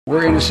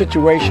We're in a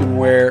situation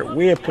where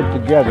we have put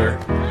together,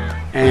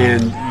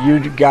 and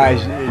you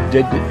guys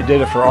did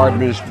it for our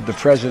the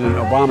President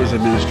Obama's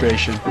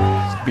administration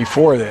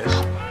before this.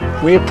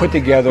 We have put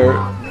together,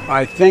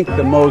 I think,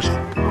 the most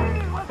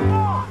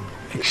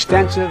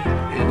extensive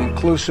and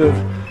inclusive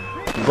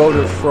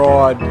voter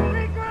fraud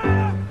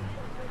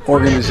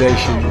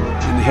organization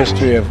in the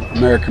history of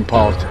American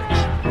politics.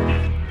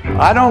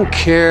 I don't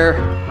care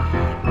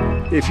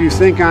if you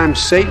think I'm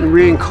Satan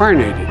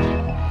reincarnated.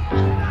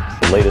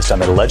 Latest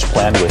on an alleged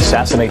plan to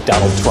assassinate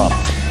Donald Trump.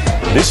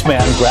 This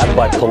man grabbed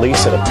by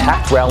police at a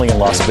packed rally in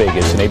Las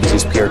Vegas, and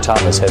ABC's Pierre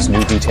Thomas has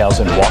new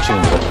details in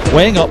Washington.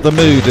 Weighing up the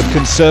mood of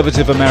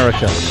conservative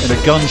America in a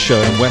gun show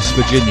in West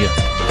Virginia.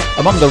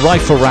 Among the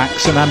rifle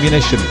racks and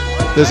ammunition,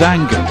 there's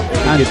anger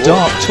and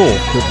dark talk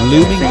of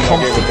looming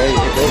conflict.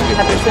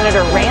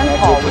 Senator Rand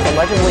Paul was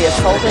allegedly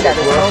assaulted at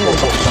his home in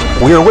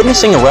Boston. We are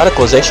witnessing a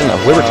radicalization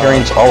of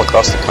libertarians all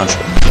across the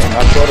country.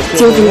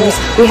 Dear viewers,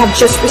 we have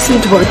just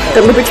received word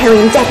that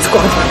Libertarian Death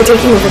Squad are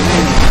taking over the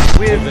country.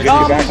 We've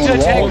come to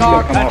take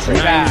our country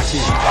back.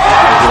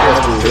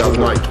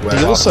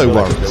 He also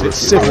worries its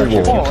civil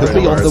war could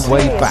be on the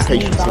way back.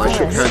 Coronavirus.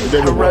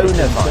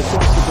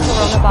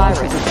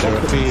 There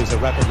are fears a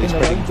rapidly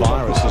spreading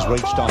virus has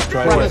reached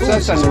Australia.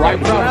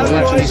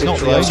 He's not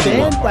the only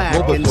one.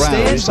 Robert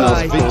Brown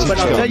sells vintage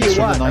guns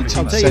from the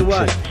 19th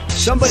century.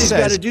 Somebody's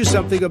got to do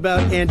something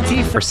about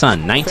Antifa. Her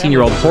son,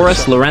 19-year-old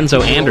Horace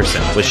Lorenzo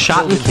Anderson, was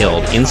shot and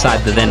killed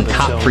inside the then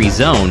cop-free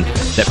zone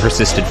that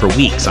persisted for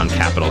weeks on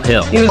Capitol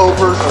Hill.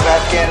 Over of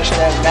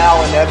Afghanistan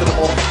now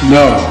inevitable?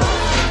 No,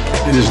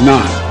 it is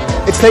not.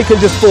 It's taken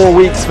just 4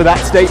 weeks for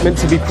that statement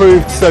to be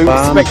proved so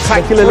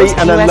spectacularly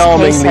and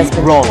alarmingly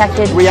wrong.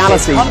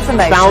 Reality,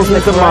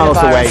 thousands of miles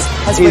away,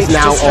 is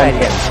now on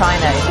here.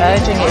 China is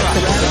urging its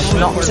citizens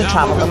not to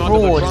travel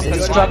abroad as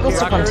it struggles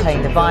to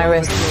contain the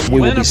virus. We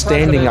will be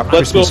standing up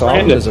Christmas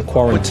Island as a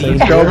quarantine.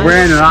 Go,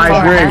 Brandon, I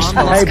agree.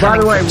 Hey, by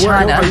the way,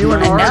 China are you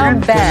in Oregon? Now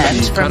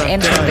banned from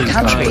entering the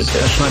country.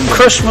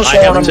 Christmas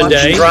ornaments,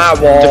 today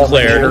drywall.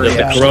 declared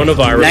that the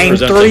coronavirus Name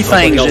presents three a public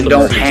things health that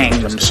don't emergency.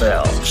 hang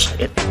themselves.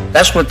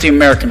 That's what the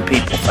American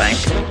people think.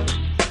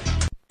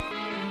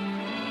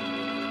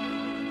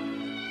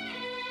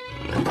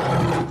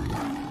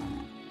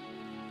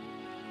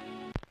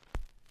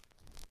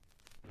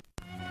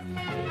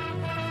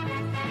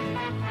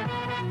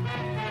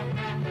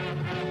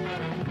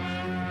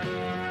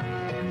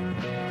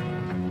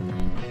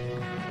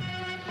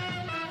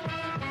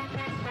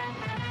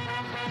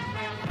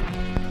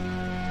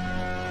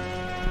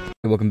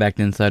 Welcome back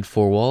to Inside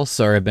Four Walls.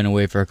 Sorry I've been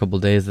away for a couple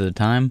days at a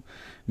time.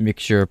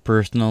 Mixture of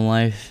personal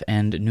life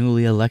and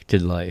newly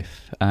elected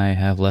life. I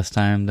have less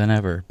time than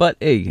ever. But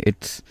hey,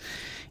 it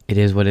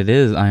is what it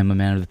is. I am a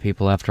man of the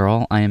people after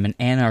all. I am an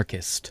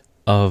anarchist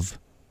of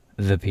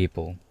the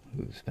people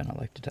who's been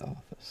elected to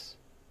office.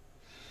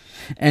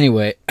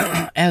 Anyway,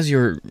 as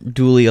your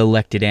duly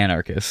elected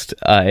anarchist,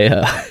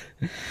 I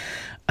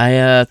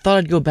thought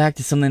I'd go back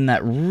to something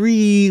that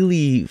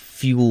really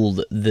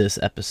fueled this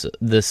episode,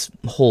 this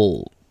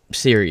whole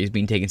series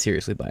being taken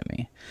seriously by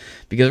me.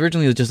 Because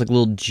originally it was just like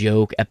little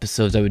joke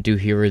episodes I would do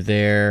here or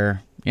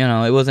there. You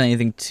know, it wasn't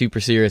anything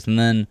super serious. And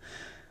then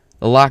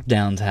the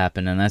lockdowns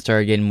happened and I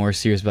started getting more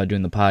serious about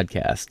doing the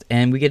podcast.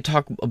 And we get to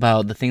talk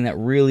about the thing that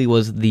really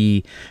was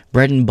the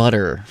bread and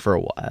butter for a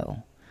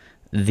while.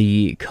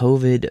 The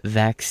COVID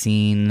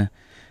vaccine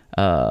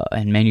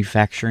and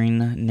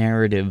manufacturing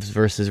narratives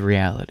versus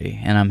reality.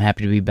 And I'm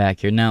happy to be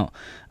back here. Now,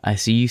 I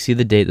see you see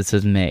the date that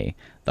says May.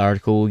 The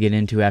article we'll get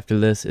into after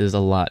this is a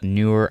lot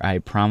newer, I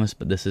promise,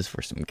 but this is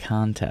for some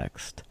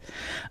context.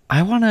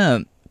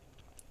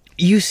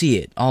 You see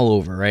it all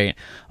over, right?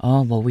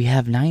 Oh, well, we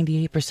have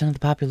 98% of the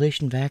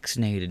population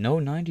vaccinated. No,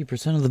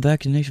 90% of the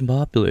vaccination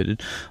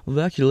populated.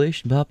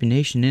 Vaccination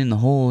population in the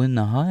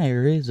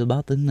higher is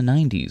about in the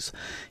 90s.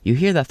 You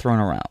hear that thrown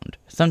around.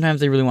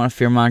 Sometimes they really want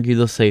to fearmonger.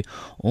 They'll say,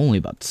 only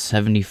about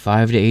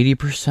 75 to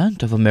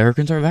 80% of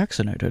Americans are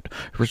vaccinated.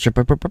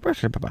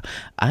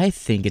 I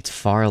think it's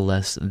far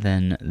less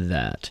than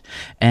that.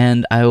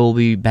 And I will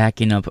be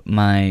backing up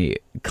my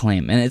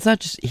claim. And it's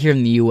not just here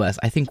in the U.S.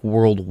 I think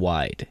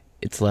worldwide.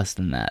 It's less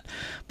than that.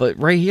 But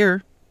right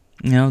here,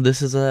 you know,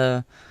 this is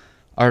a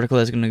article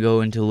that's going to go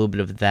into a little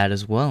bit of that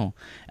as well.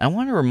 And I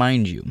want to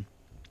remind you,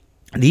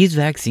 these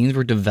vaccines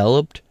were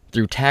developed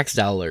through tax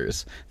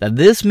dollars that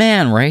this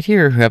man right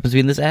here, who happens to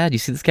be in this ad, you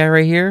see this guy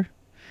right here?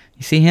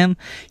 You see him?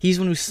 He's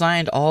the one who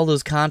signed all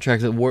those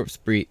contracts at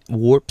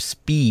warp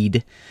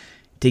speed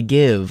to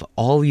give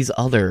all these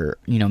other,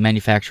 you know,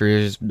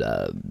 manufacturers,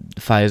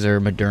 Pfizer,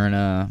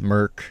 Moderna,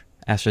 Merck,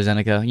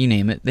 AstraZeneca, you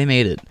name it, they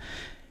made it.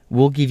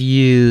 We'll give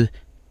you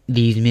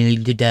these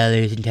millions of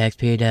dollars in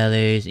taxpayer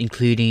dollars,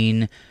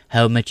 including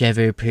how much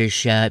ever per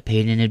shot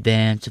paid in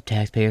advance of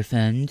taxpayer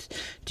funds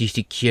to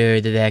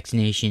secure the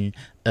vaccination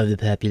of the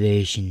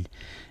population.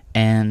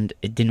 And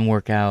it didn't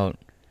work out.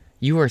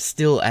 You are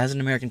still, as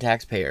an American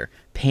taxpayer,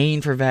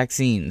 paying for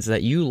vaccines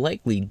that you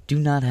likely do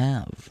not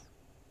have.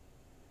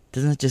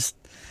 Doesn't it just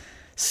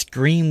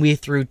scream we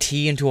threw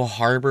tea into a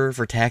harbor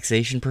for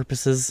taxation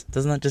purposes?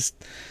 Doesn't that just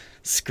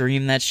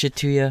scream that shit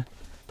to you.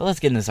 But let's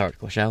get in this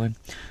article, shall we?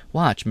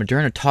 Watch,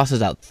 Moderna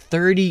tosses out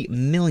 30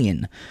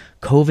 million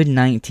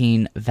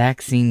COVID-19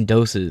 vaccine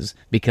doses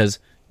because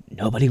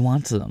nobody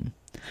wants them.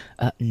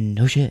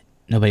 No shit.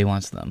 Nobody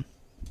wants them.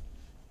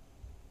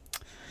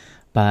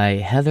 By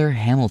Heather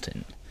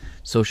Hamilton,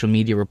 social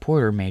media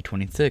reporter, May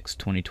 26,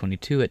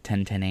 2022 at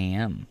 10:10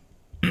 a.m.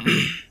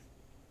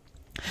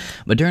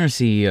 Moderna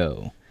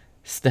CEO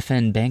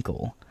Stefan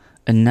Bankel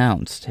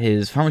announced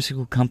his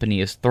pharmaceutical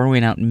company is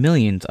throwing out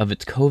millions of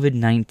its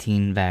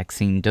COVID-19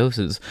 vaccine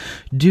doses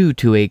due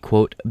to a,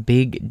 quote,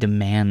 big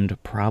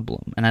demand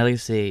problem. And I like to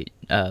say,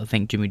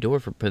 thank Jimmy Dore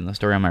for putting the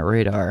story on my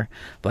radar,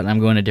 but I'm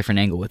going a different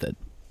angle with it.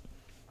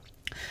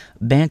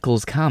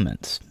 Bankel's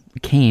comments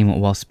came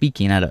while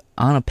speaking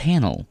on a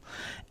panel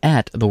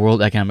at the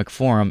World Economic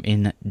Forum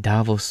in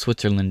Davos,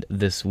 Switzerland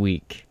this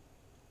week.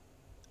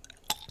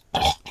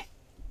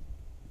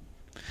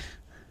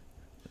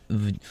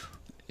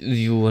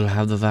 You will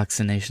have the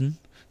vaccination?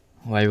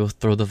 Why will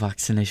throw the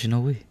vaccination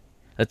away?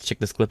 Let's check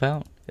this clip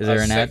out. Is there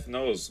an ad? Seth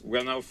knows,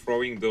 we're now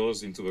throwing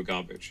those into the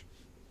garbage.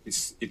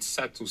 It's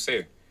sad to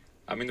say.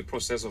 I'm in the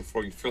process of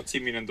throwing 30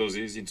 million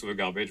doses into the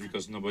garbage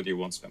because nobody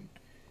wants them.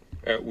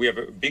 We have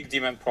a big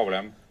demand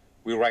problem.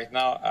 We right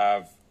now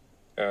have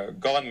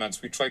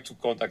governments. We try to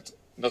contact,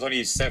 not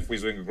only Seth, who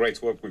is doing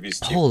great work with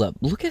his team. Hold up.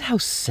 Look at how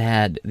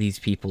sad these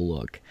people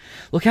look.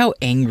 Look how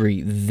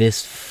angry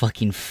this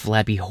fucking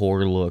flabby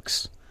whore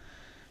looks.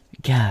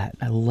 God,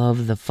 I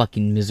love the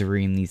fucking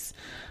misery in these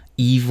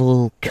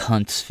evil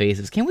cunts'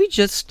 faces. Can we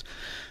just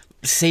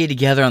say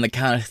together on the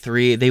count of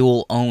 3, they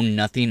will own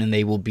nothing and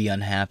they will be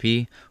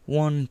unhappy?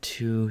 1,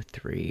 2,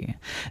 3.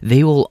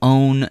 They will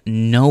own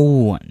no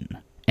one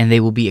and they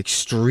will be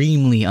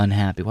extremely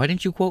unhappy. Why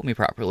didn't you quote me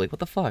properly? What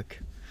the fuck?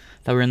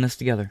 Thought we were in this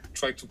together.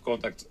 Try to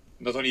contact,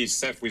 not only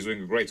Seth, who is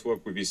doing great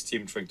work with his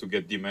team trying to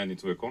get demand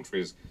into the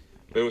countries,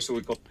 but also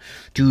we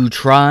to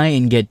try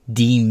and get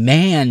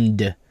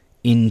demand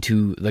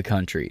into the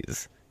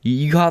countries.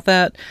 You got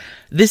that?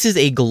 This is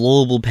a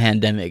global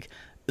pandemic.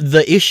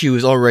 The issue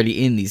is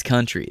already in these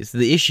countries.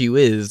 The issue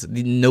is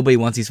nobody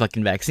wants these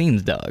fucking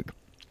vaccines, dog.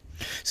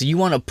 So you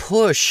want to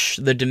push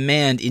the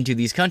demand into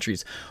these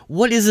countries.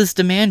 What is this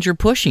demand you're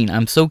pushing?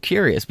 I'm so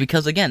curious.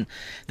 Because, again,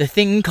 the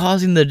thing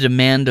causing the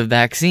demand of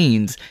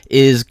vaccines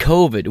is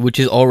COVID, which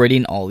is already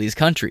in all these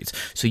countries.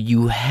 So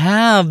you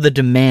have the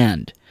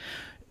demand.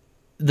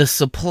 The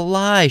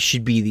supply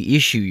should be the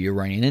issue you're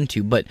running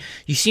into, but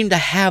you seem to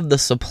have the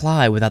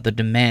supply without the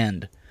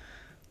demand.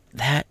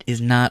 That is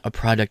not a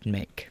product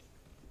make.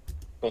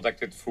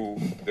 Contacted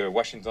through the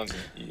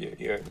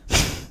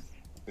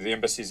the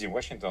embassies in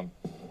Washington,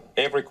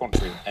 every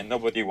country, and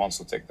nobody wants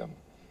to take them.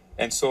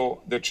 And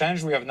so the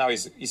challenge we have now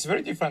is a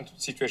very different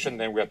situation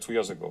than we had 2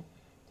 years ago.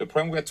 The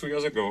problem we had 2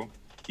 years ago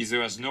is there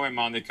was no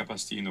mRNA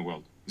capacity in the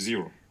world,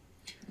 0.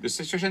 The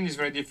situation is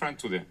very different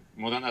today.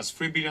 Moderna has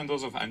 3 billion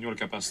doses of annual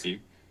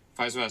capacity.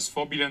 Pfizer has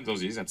 4 billion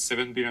doses, that's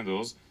 7 billion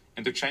doses,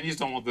 and the Chinese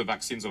don't want the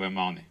vaccines of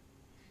mRNA.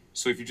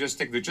 So if you just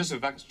take the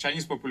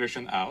Chinese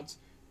population out,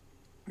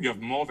 you have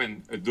more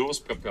than a dose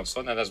per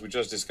person, and as we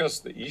just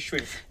discussed, the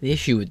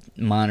issue with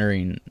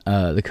monitoring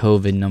the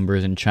COVID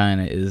numbers in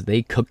China is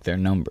they cook their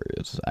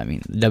numbers. I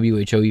mean,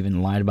 WHO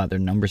even lied about their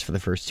numbers for the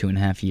first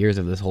 2.5 years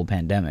of this whole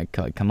pandemic.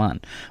 Like, come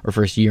on. Or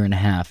first year and a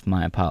half,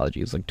 my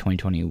apologies, like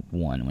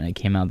 2021, when it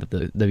came out that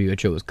the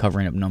WHO was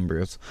covering up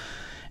numbers.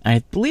 And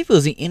I believe it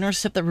was The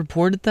Intercept that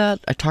reported that.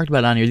 I talked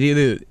about it on here.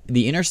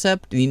 The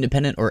Intercept, The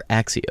Independent, or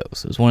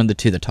Axios. It was one of the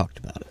two that talked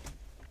about it.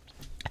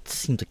 It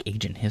seems like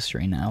ancient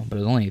history now, but it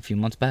was only a few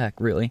months back,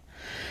 really.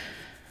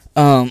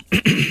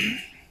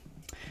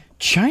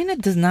 China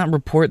does not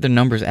report their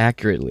numbers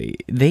accurately.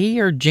 They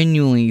are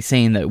genuinely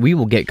saying that we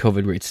will get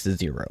COVID rates to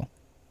 0.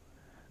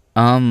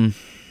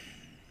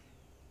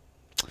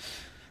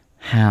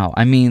 How?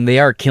 I mean, they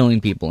are killing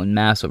people en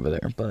masse over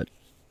there, but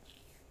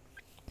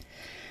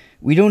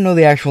we don't know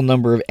the actual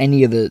number of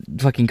any of the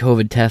fucking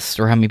COVID tests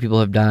or how many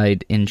people have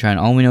died in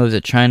China. All we know is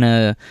that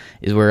China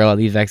is where a lot of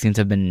these vaccines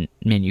have been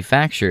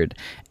manufactured.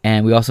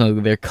 And we also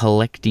know they're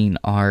collecting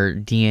our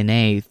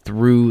DNA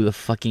through the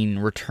fucking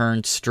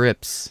return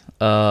strips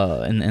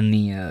in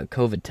the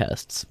COVID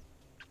tests.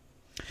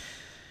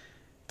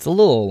 It's a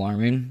little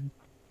alarming.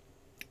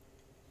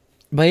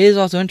 But it is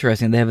also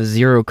interesting. They have a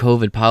zero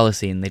COVID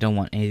policy and they don't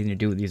want anything to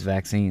do with these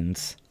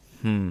vaccines.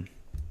 In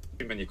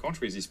many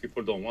countries, these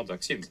people don't want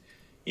vaccines.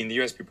 In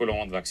the US, people don't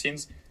want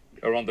vaccines.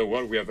 Around the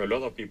world, we have a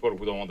lot of people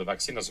who don't want the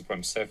vaccine. That's the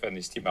problem Seth and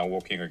his team are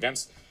working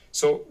against.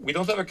 So we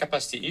don't have a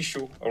capacity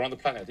issue around the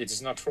planet. It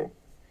is not true.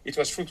 It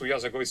was true 2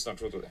 years ago. It's not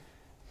true today.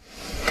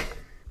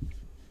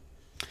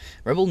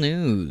 Rebel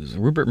News.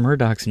 Rupert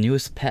Murdoch's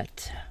newest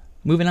pet.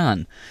 Moving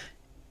on.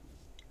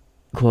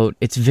 Quote,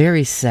 "It's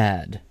very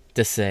sad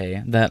to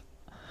say that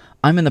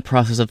I'm in the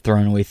process of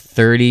throwing away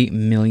 30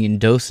 million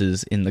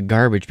doses in the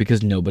garbage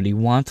because nobody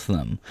wants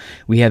them.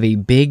 We have a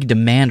big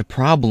demand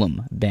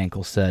problem,"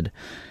 Bankel said.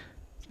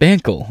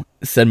 Bankel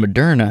said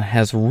Moderna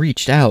has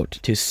reached out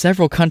to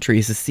several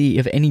countries to see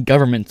if any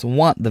governments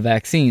want the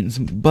vaccines,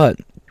 but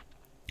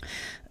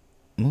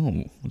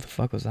Ooh, what the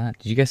fuck was that?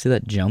 Did you guys see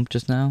that jump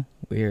just now?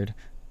 Weird.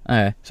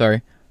 Okay,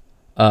 sorry.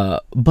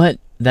 But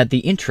that the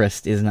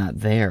interest is not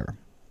there.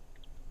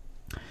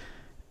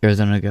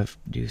 Arizona Gov.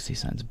 Ducey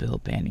signs bill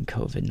banning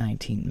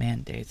COVID-19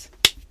 mandates.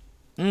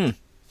 I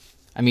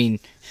mean,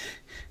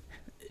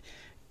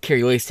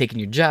 Carrie Lake's taking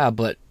your job,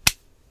 but...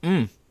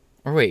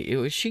 Or wait,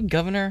 was she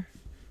governor?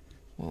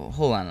 Well,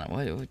 hold on.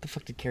 What the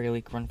fuck did Carrie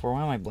Lake run for?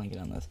 Why am I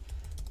blanking on this?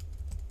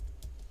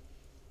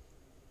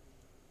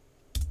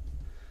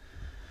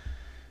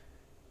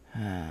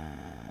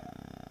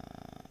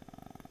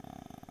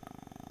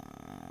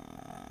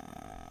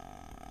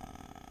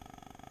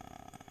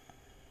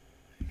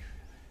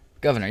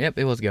 Governor. Yep,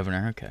 it was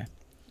governor. Okay.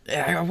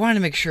 I wanted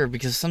to make sure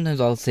because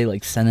sometimes I'll say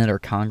like Senate or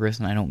Congress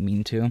and I don't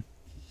mean to.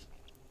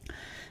 I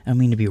don't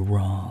mean to be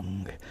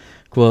wrong.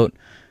 Quote,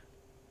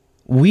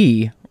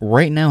 we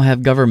right now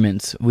have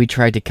governments we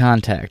tried to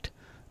contact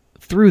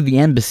through the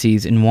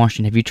embassies in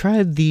Washington. Have you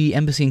tried the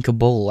embassy in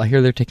Kabul? I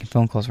hear they're taking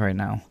phone calls right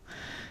now.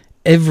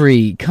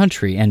 Every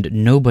country, and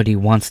nobody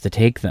wants to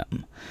take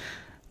them.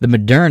 The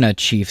Moderna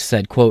chief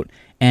said, quote,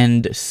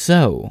 and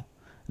so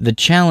the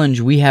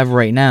challenge we have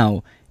right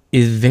now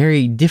is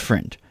very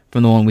different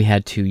from the one we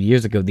had 2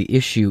 years ago. The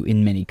issue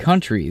in many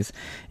countries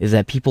is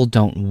that people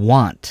don't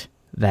want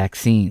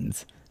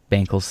vaccines,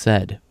 Bankel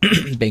said.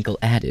 Bankel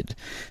added,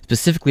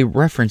 specifically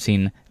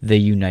referencing the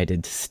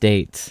United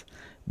States.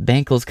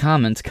 Bankel's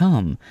comments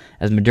come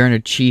as Moderna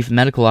Chief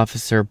Medical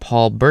Officer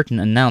Paul Burton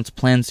announced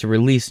plans to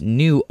release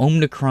new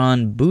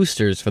Omicron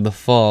boosters for the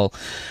fall.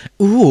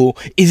 Ooh,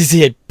 is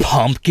it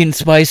pumpkin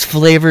spice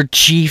flavored,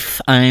 Chief?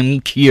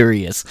 I'm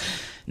curious.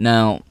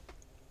 Now,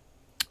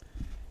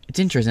 it's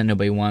interesting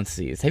nobody wants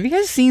these. Have you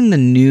guys seen the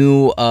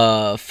new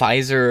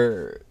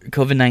Pfizer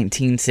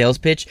COVID-19 sales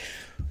pitch?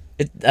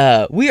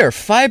 We are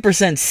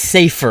 5%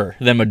 safer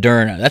than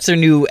Moderna. That's their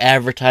new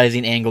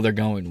advertising angle they're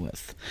going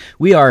with.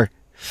 We are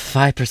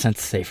 5%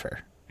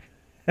 safer.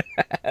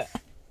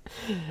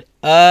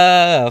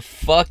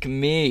 Fuck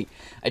me.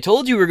 I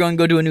told you we were going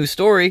to go to a new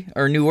story,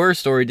 or newer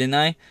story, didn't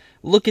I?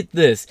 Look at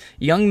this.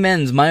 Young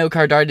men's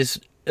myocarditis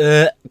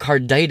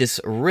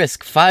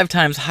risk 5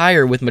 times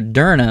higher with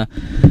Moderna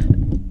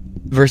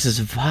versus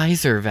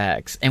Pfizer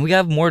vax. And we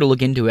got more to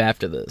look into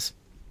after this.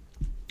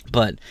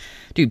 But,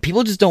 dude,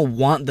 people just don't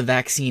want the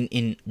vaccine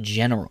in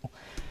general.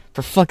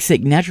 For fuck's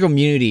sake, natural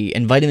immunity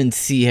and vitamin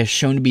C has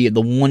shown to be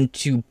the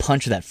 1-2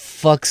 punch that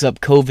fucks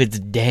up COVID's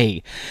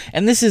day.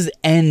 And this is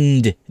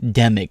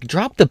endemic.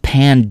 Drop the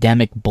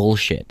pandemic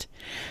bullshit.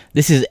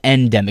 This is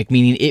endemic,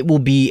 meaning it will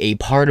be a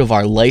part of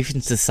our life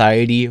and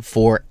society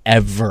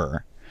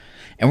forever.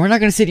 And we're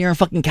not going to sit here and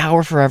fucking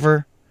cower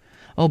forever.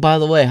 Oh, by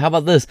the way, how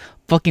about this?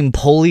 Fucking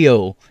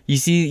polio. You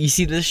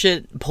see this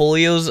shit?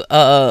 Polio's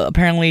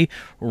apparently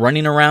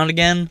running around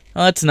again.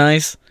 Oh, that's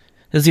nice.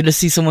 It's good to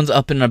see someone's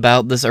up and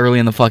about this early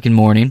in the fucking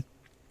morning.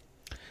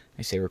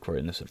 I say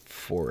recording this at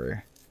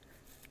 4.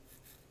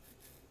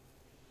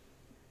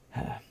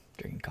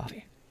 Drinking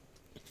coffee.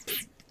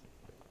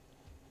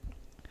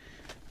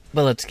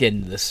 But let's get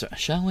into this,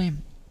 shall we?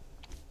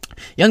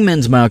 Young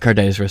men's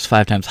myocarditis risk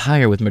 5 times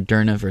higher with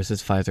Moderna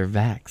versus Pfizer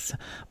vax.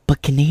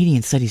 But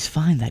Canadian studies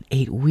find that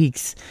 8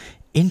 weeks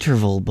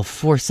interval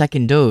before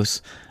second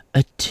dose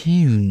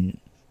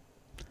attune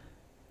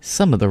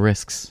some of the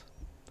risks.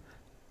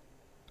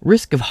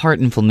 Risk of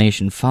heart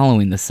inflammation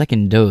following the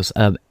second dose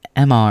of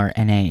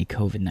mRNA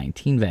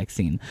COVID-19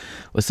 vaccine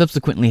was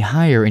subsequently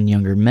higher in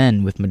younger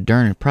men with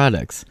Moderna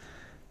products,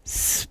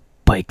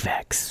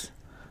 Spikevax,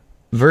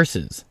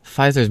 versus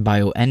Pfizer's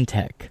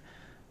BioNTech,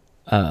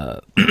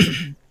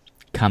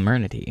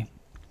 Comirnaty.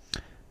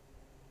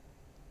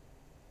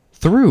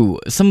 Through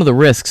some of the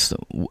risks,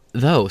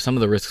 though some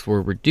of the risks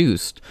were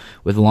reduced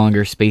with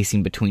longer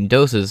spacing between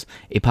doses,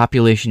 a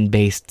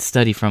population-based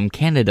study from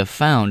Canada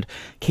found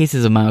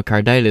cases of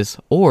myocarditis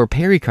or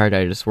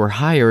pericarditis were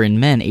higher in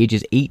men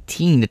ages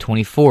 18 to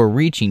 24,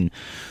 reaching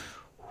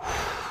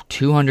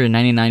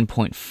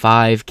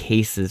 299.5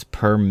 cases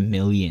per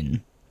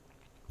million.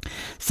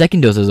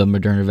 Second doses of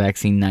Moderna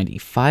vaccine,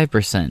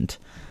 95%.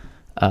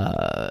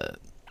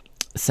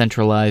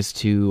 Centralized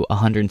to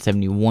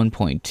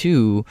 171.2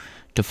 to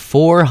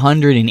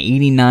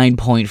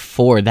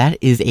 489.4. That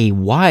is a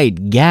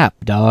wide gap,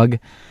 dog.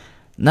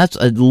 And that's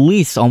at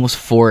least almost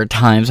 4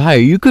 times higher.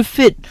 You could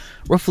fit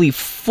roughly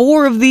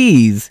 4 of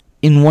these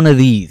in one of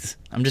these.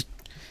 I'm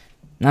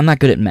not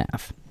good at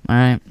math.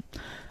 Alright?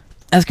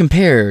 As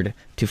compared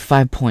to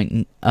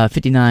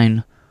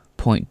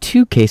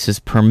 59.2 cases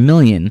per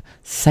million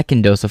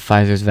second dose of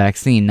Pfizer's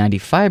vaccine,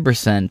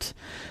 95%,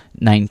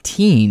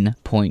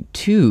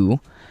 19.2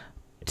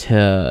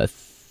 to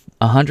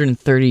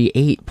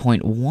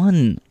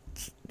 138.1.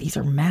 These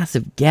are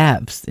massive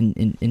gaps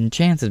in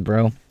chances,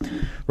 bro.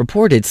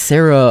 Reported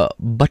Sarah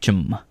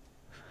Buckham,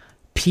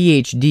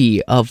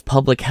 PhD of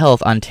Public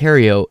Health,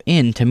 Ontario,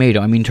 in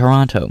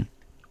Toronto,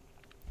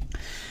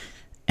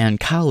 and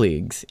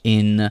colleagues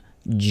in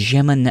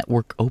Gemma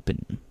Network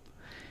Open.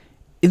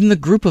 In the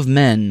group of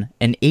men,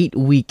 an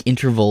 8-week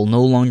interval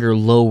no longer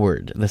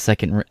lowered the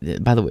second...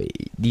 By the way,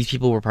 these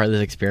people were part of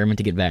this experiment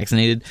to get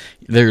vaccinated.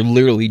 They're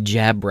literally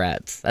jab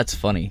rats. That's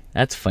funny.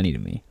 That's funny to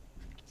me.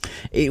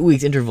 8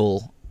 weeks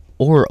interval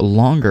or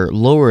longer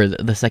lowered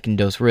the second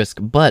dose risk,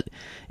 but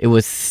it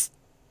was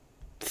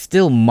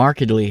still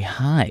markedly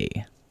high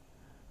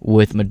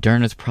with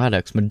Moderna's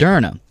products.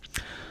 Moderna,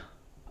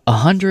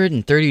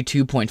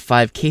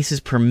 132.5 cases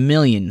per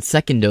million.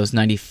 Second dose,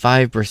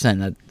 95%.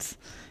 That's...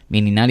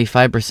 meaning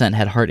 95%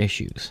 had heart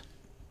issues.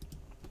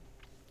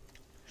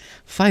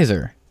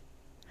 Pfizer,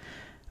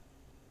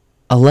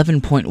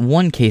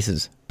 11.1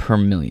 cases per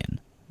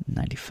million,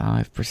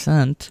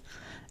 95%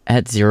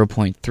 at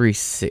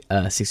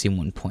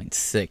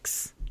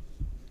 61.6.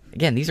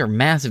 Again, these are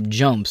massive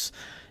jumps.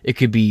 It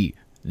could be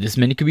this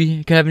many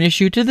could have an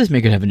issue to this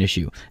many could have an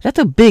issue. That's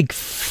a big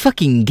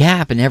fucking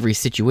gap in every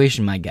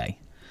situation, my guy.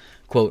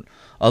 Quote,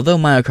 although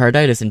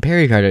myocarditis and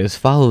pericarditis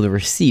follow the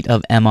receipt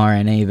of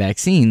mRNA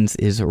vaccines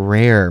is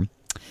rare.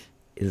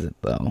 Is it,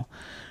 though?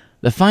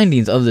 The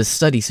findings of this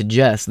study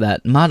suggest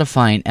that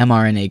modifying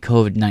mRNA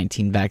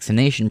COVID-19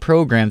 vaccination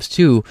programs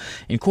to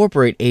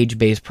incorporate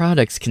age-based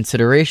products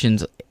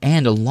considerations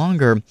and a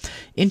longer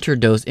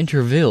interdose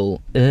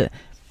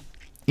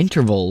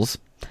intervals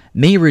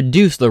may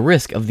reduce the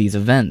risk of these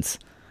events.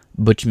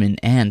 Buchman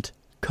and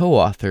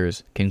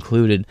co-authors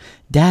concluded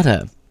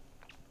data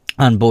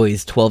on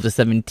boys 12 to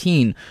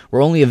 17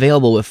 were only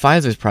available with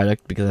Pfizer's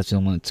product because that's the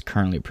only one that's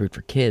currently approved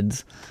for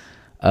kids.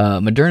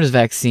 Moderna's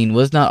vaccine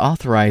was not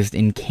authorized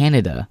in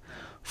Canada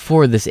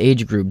for this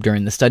age group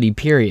during the study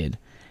period,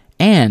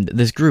 and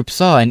this group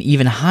saw an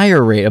even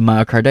higher rate of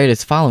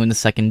myocarditis following the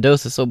second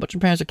dose, so a bunch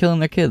of parents are killing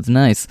their kids.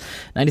 Nice.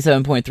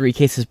 97.3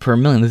 cases per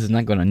million. This is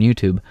not going on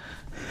YouTube.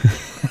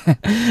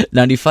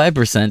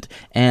 95%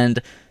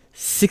 and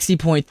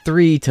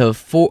 60.3 to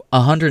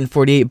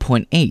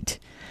 148.8.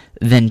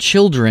 Than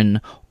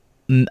children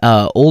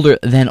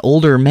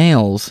older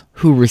males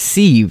who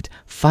received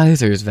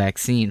Pfizer's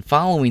vaccine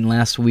following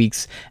last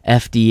week's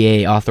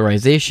FDA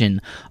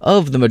authorization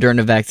of the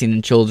Moderna vaccine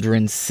in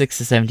children 6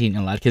 to 17.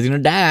 A lot of kids are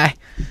going to die.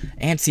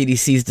 And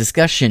CDC's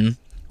discussion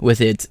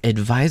with its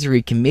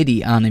advisory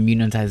committee on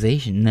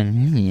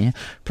immunization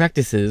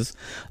practices,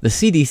 the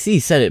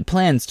CDC said it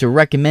plans to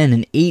recommend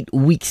an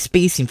 8-week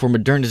spacing for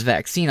Moderna's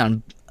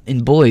vaccine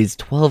in boys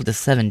 12 to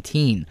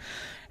 17.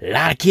 A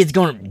lot of kids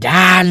gonna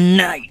die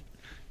tonight.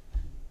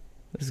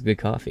 This is good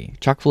coffee.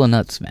 Chock full of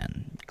nuts,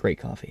 man. Great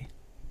coffee.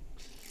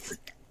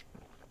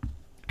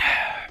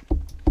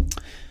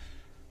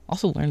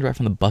 Also learned right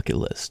from The Bucket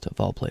List, of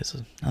all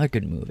places. Another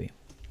good movie.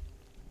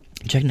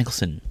 Jack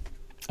Nicholson.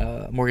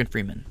 Morgan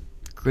Freeman.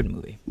 Good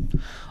movie.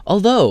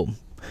 Although,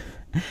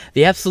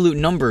 the absolute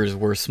numbers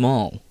were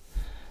small.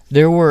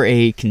 There was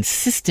a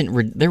consistent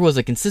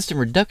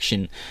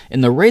reduction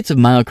in the rates of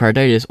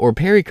myocarditis or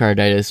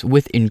pericarditis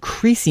with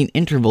increasing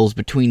intervals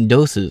between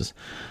doses,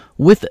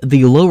 with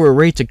the lower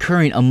rates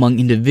occurring among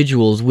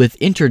individuals with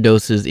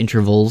interdoses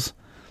intervals.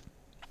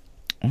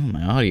 Oh,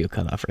 my audio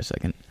cut off for a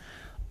second.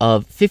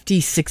 Of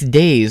 56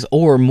 days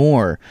or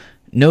more,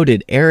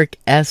 noted Eric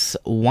S.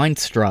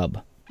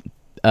 Weinstraub,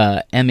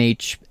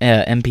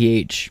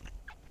 MPH.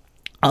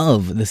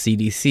 Of the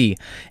CDC,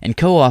 and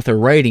co-author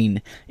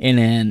writing in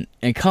an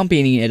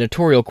accompanying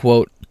editorial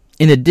quote,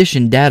 in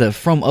addition, data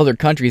from other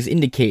countries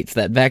indicates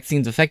that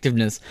vaccines'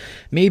 effectiveness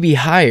may be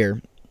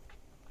higher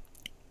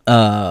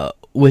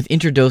with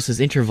interdoses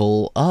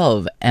interval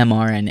of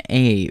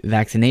mRNA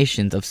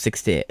vaccinations of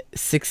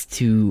 6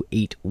 to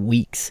 8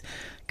 weeks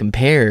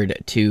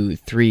compared to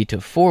 3 to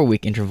 4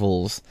 week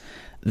intervals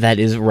that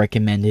is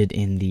recommended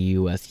in the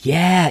US.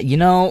 Yeah,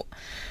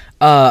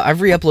 I've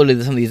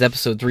re-uploaded some of these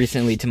episodes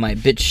recently to my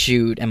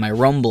BitChute and my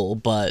Rumble,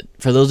 but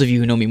for those of you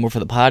who know me more for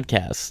the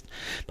podcast,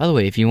 by the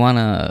way, if you want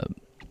to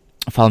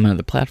follow me on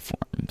other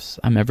platforms,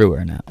 I'm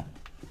everywhere now.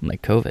 I'm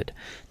like COVID.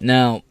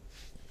 Now,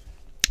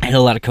 I had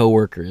a lot of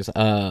coworkers.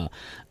 At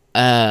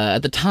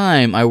the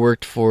time, I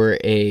worked for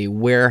a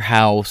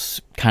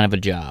warehouse kind of a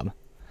job,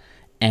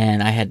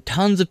 and I had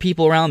tons of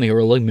people around me who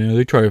were like, man,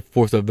 they try to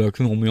force that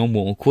vaccine on me, I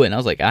won't quit. And I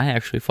was like, I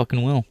actually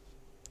fucking will.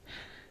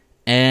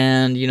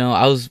 And,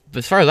 I was,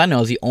 as far as I know, I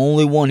was the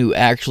only one who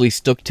actually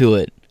stuck to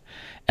it.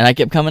 And I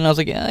kept coming, and I was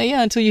like,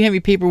 yeah, until you have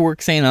your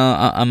paperwork saying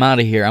I'm out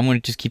of here, I'm going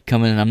to just keep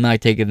coming, and I'm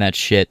not taking that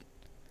shit.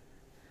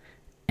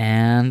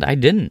 And I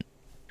didn't.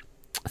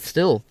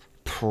 Still,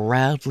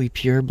 proudly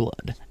pure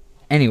blood.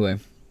 Anyway,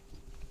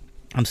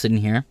 I'm sitting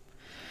here,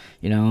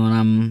 and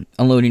I'm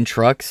unloading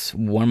trucks.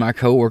 One of my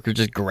coworkers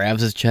just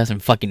grabs his chest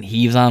and fucking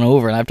heaves on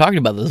over. And I've talked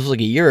about this. This was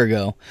like a year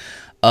ago.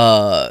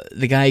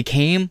 The guy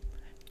came...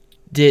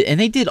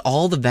 they did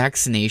all the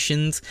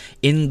vaccinations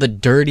in the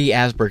dirty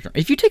Asperger.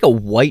 If you take a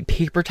white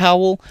paper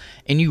towel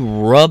and you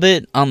rub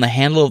it on the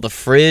handle of the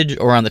fridge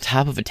or on the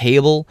top of a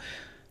table,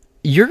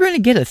 you're going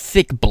to get a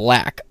thick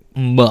black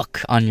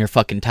muck on your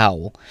fucking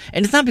towel.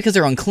 And it's not because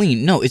they're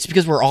unclean. No, it's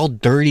because we're all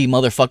dirty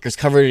motherfuckers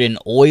covered in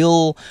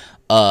oil,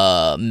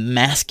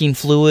 masking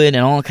fluid,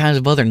 and all kinds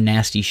of other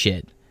nasty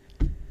shit.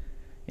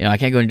 I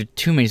can't go into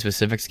too many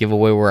specifics to give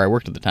away where I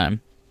worked at the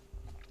time.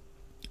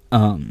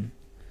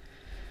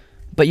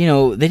 But, you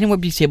know, they didn't whip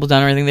these tables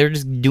down or anything. They were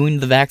just doing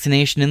the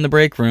vaccination in the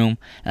break room.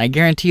 And I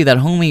guarantee you that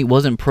homie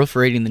wasn't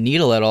perforating the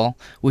needle at all,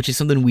 which is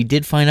something we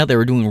did find out they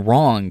were doing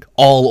wrong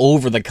all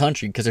over the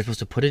country, because they're supposed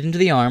to put it into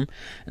the arm,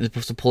 and they're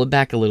supposed to pull it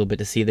back a little bit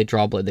to see if they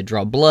draw blood. They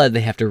draw blood, they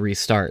have to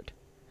restart.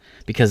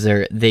 Because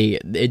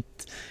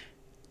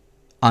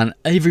on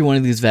every one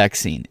of these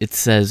vaccines, it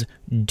says,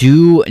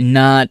 do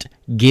not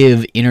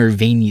give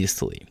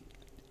intravenously.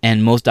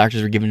 And most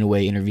doctors were giving it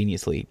away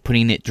intravenously,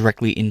 putting it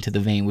directly into the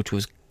vein, which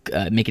was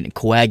making it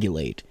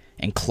coagulate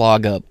and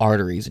clog up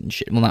arteries and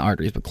shit. Well, not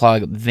arteries, but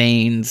clog up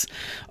veins.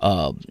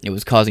 It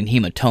was causing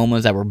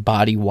hematomas that were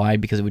body-wide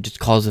because it would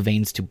just cause the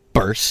veins to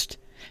burst,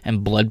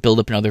 and blood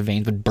buildup in other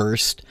veins would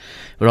burst.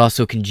 It would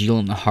also congeal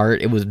in the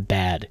heart. It was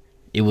bad.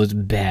 It was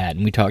bad.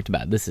 And we talked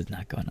about it. This is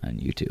not going on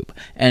YouTube.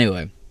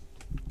 Anyway,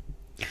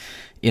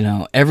 you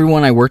know,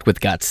 everyone I worked with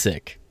got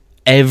sick.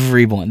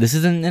 Everyone. This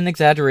isn't an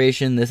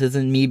exaggeration. This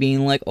isn't me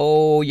being like,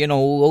 oh, you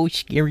know, oh,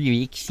 scary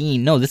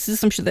vaccine. No, this is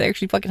some shit that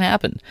actually fucking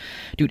happened.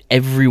 Dude,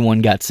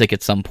 everyone got sick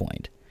at some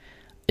point.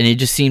 And it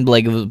just seemed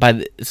like it was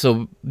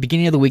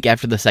beginning of the week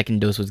after the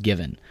second dose was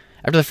given.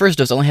 After the first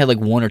dose, I only had like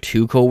 1 or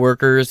 2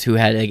 coworkers who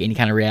had like any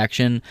kind of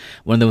reaction.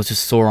 One of them was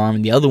just sore arm,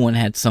 and the other one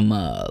had some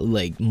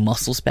like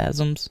muscle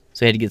spasms.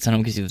 So he had to get sent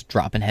home because he was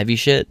dropping heavy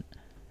shit.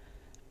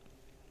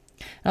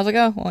 And I was like,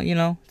 oh, well, you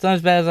know, it's not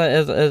as bad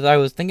as I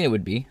was thinking it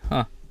would be.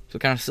 Huh. So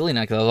kind of silly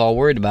now because I was all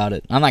worried about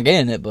it. I'm not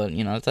getting it, but,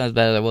 you know, it's not as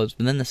bad as I was.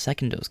 But then the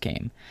second dose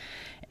came,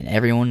 and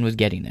everyone was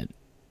getting it.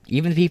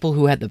 Even the people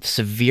who had the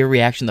severe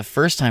reaction the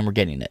first time were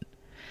getting it.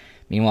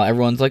 Meanwhile,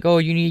 everyone's like, oh,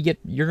 you're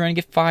going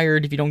to get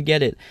fired if you don't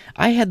get it.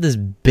 I had this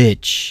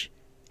bitch,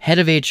 head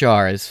of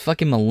HR, this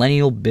fucking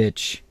millennial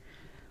bitch.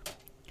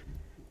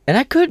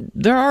 And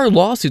there are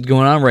lawsuits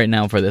going on right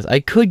now for this. I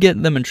could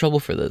get them in trouble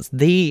for this.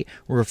 They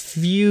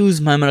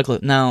refuse my medical.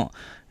 Now,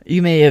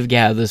 you may have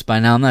gathered this by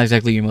now. I'm not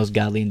exactly your most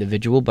godly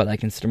individual, but I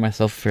consider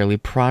myself fairly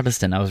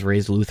Protestant. I was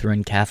raised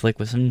Lutheran Catholic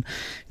with some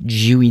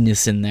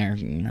Jewiness in there.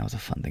 That was a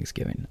fun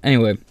Thanksgiving.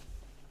 Anyway,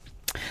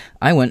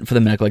 I went for the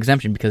medical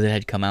exemption because it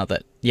had come out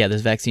that, yeah,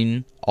 this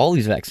vaccine, all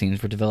these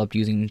vaccines were developed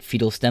using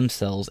fetal stem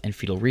cells and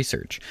fetal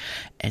research.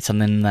 It's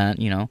something that,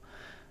 you know,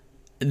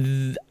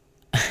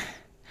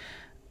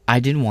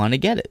 I didn't want to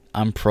get it.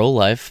 I'm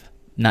pro-life,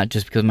 not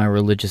just because of my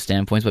religious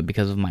standpoints, but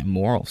because of my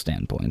moral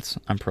standpoints.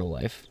 I'm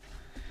pro-life.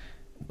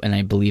 And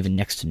I believe in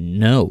next to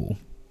no,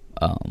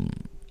 what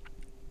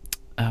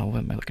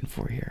am I looking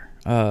for here?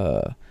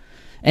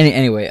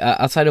 Anyway,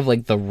 outside of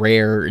like the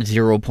rare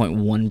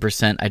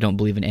 0.1%, I don't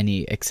believe in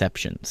any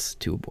exceptions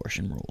to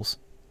abortion rules.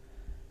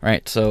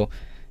 Right? So,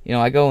 you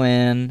know, I go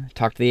in,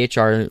 talk to the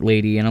HR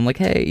lady, and I'm like,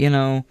 hey, you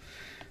know,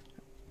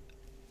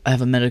 I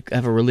have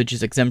a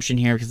religious exemption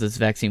here because this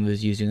vaccine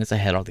was used in this. I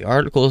had all the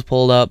articles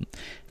pulled up.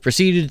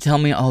 Proceeded to tell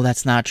me, oh,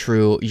 that's not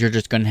true. You're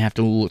just going to have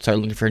to start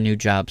looking for a new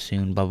job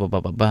soon. Blah, blah, blah,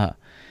 blah, blah.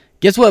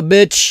 Guess what,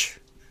 bitch?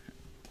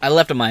 I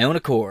left on my own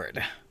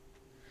accord.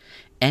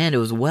 And it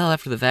was well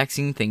after the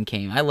vaccine thing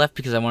came. I left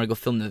because I wanted to go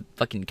film the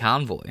fucking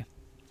convoy.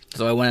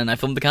 So I went and I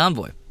filmed the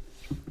convoy.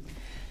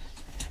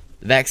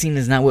 The vaccine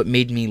is not what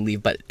made me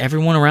leave, but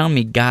everyone around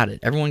me got it.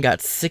 Everyone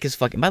got sick as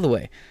fucking... By the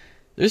way,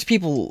 there's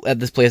people at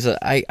this place that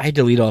I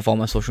delete off all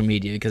my social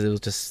media because it was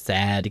just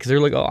sad. Because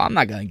they're like, oh, I'm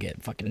not going to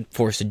get fucking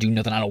forced to do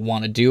nothing I don't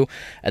want to do.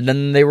 And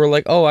then they were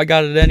like, oh, I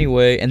got it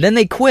anyway. And then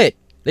they quit.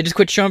 They just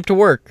quit showing up to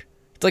work.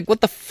 It's like,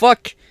 what the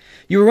fuck?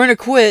 You were going to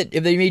quit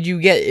if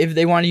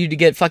they wanted you to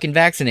get fucking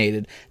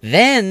vaccinated.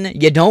 Then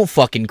you don't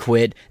fucking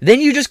quit. Then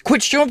you just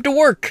quit showing up to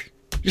work.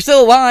 You're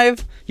still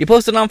alive. You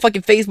posted on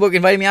fucking Facebook,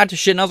 invited me out to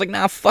shit, and I was like,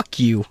 nah, fuck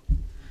you.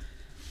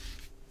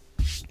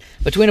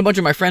 Between a bunch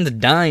of my friends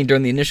dying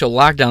during the initial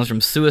lockdowns from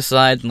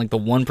suicides and like the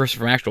one person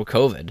from actual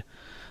COVID,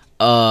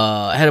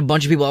 I had a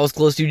bunch of people I was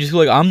close to just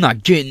like, I'm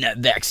not getting that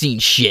vaccine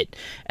shit.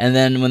 And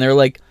then when they were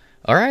like,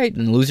 all right,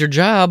 then lose your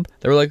job,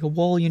 they were like,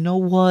 well, you know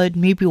what?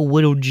 Maybe a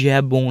little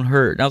jab won't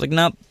hurt. And I was like,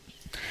 nope,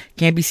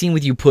 can't be seen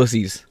with you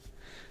pussies.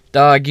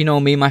 Dog, you know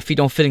me, my feet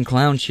don't fit in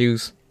clown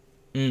shoes.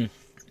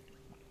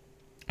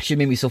 Shit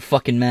made me so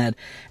fucking mad.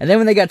 And then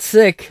when they got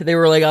sick, they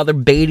were like, oh, they're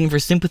baiting for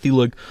sympathy,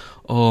 like,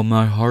 oh,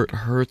 my heart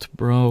hurts,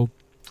 bro.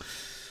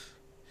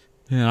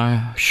 And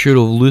I should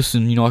have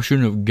listened, you know, I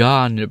shouldn't have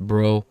gotten it,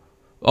 bro.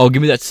 Oh,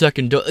 give me that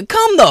second dose.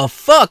 Come the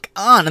fuck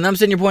on! And I'm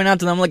sitting here pointing out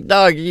to them, like,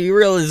 dog, you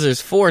realize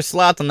there's 4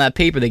 slots on that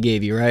paper they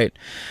gave you, right?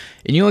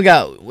 And you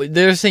only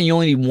they're saying you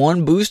only need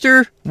 1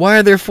 booster? Why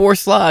are there 4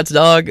 slots,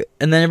 dog?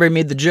 And then everybody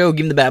made the joke,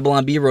 even the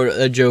Babylon Bee wrote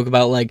a joke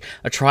about, like,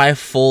 a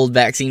tri-fold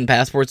vaccine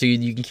passport so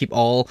you can keep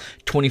all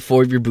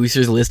 24 of your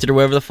boosters listed or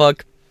whatever the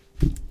fuck.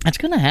 That's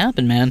gonna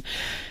happen, man.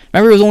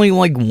 Remember, it was only,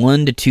 like,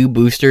 1 to 2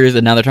 boosters,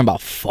 and now they're talking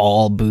about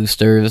fall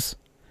boosters.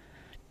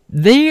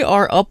 They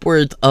are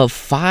upwards of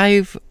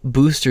 5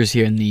 boosters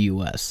here in the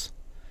U.S.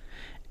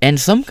 And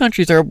some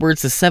countries are upwards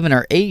to 7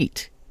 or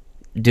 8.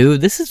 Dude,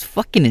 this is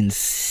fucking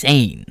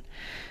insane.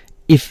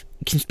 If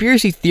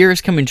conspiracy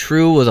theorists coming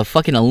true was a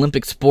fucking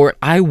Olympic sport,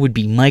 I would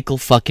be Michael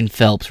fucking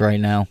Phelps right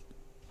now.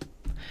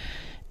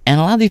 And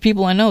a lot of these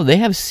people I know, they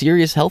have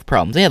serious health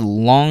problems. They had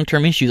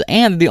long-term issues,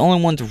 and they're the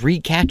only ones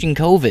re-catching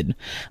COVID.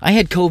 I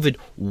had COVID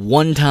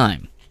one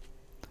time.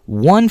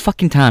 One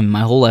fucking time in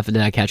my whole life did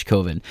I catch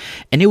COVID.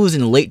 And it was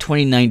in late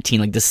 2019,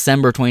 like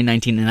December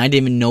 2019, and I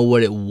didn't even know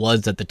what it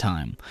was at the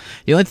time.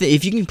 You know,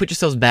 if you can put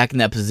yourselves back in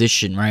that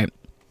position, right?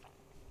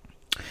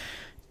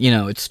 You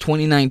know, it's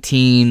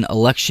 2019,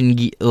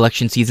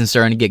 election season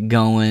starting to get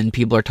going.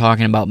 People are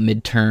talking about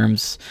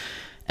midterms.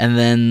 And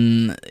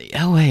then,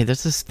 oh hey,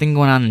 there's this thing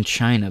going on in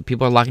China.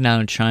 People are locking down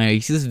in China.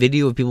 You see this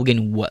video of people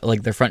getting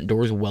like their front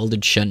doors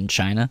welded shut in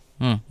China?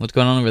 What's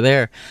going on over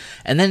there?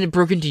 And then it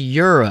broke into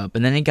Europe,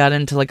 and then it got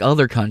into like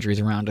other countries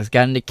around us.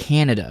 Got into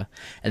Canada,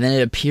 and then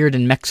it appeared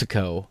in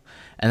Mexico.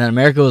 And then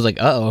America was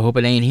like, uh-oh, I hope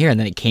it ain't here. And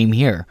then it came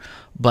here.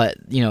 But,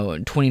 you know,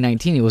 in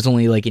 2019, it was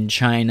only like in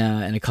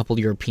China and a couple of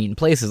European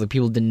places. Like,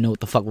 people didn't know what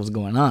the fuck was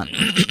going on.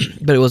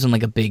 But it wasn't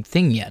like a big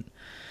thing yet.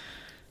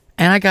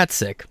 And I got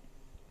sick.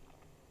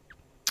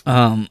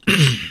 It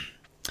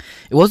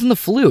wasn't the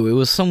flu, it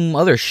was some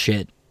other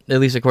shit, at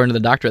least according to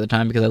the doctor at the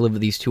time, because I lived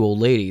with these two old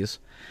ladies.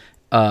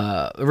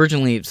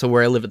 Originally, so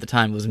where I lived at the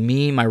time was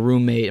me, my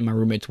roommate, and my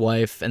roommate's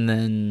wife, and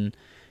then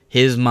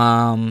his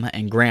mom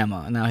and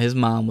grandma. Now, his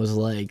mom was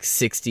like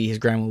 60, his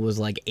grandma was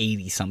like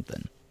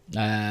 80-something.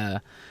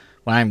 When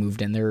I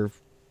moved in,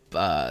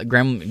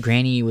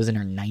 Granny was in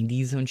her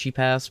 90s when she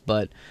passed,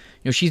 but,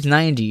 you know, she's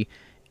 90,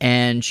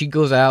 and she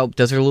goes out,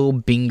 does her little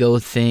bingo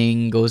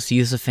thing, goes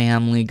sees the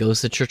family,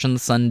 goes to church on the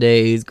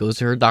Sundays, goes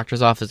to her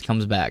doctor's office,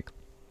 comes back.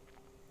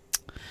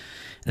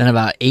 Then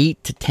about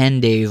 8 to 10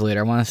 days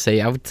later, I would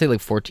say like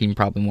 14,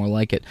 probably more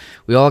like it,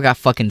 we all got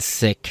fucking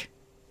sick.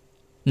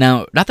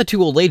 Now, not the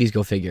two old ladies,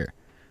 go figure.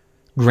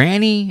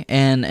 Granny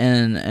and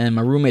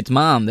my roommate's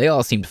mom, they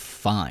all seemed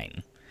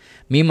fine.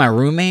 Me and my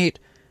roommate,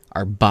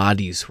 our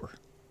bodies were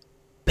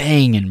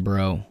banging,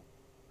 bro.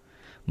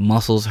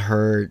 Muscles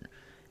hurt.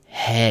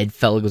 Head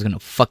felt like it was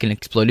gonna fucking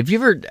explode. If you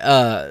ever,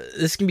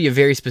 this can be a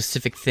very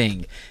specific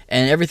thing,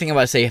 and everything I'm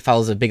about to say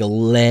follows a big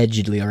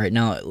allegedly. All right,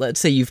 now let's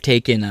say you've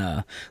taken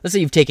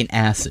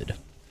acid,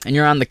 and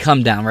you're on the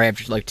come down right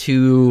after like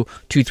two,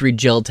 3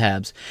 gel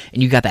tabs,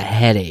 and you got that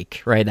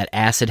headache, right? That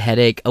acid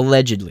headache,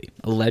 allegedly,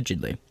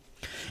 and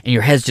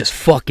your head's just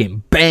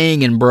fucking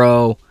banging,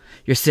 bro.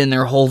 You're sitting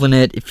there holding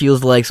it. It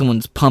feels like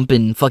someone's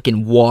pumping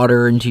fucking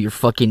water into your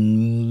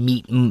fucking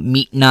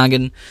meat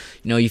noggin.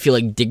 You know, you feel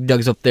like Dig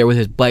Dug's up there with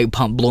his bike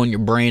pump blowing your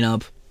brain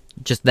up.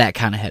 Just that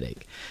kind of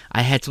headache.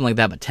 I had something like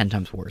that, but 10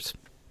 times worse.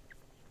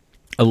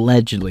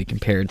 Allegedly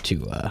compared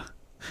to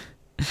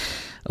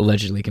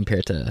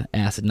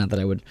acid. Not that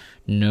I would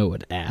know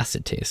what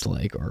acid tastes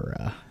like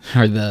or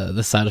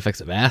the side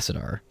effects of acid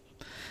are.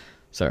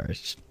 Sorry, I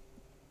just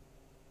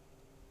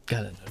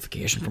got a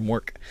notification from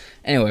work.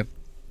 Anyway.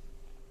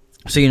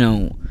 So, you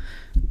know,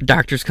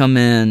 doctors come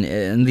in,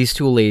 and these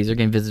two ladies are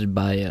getting visited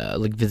by,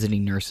 like,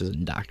 visiting nurses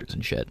and doctors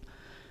and shit.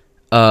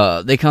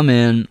 They come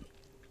in,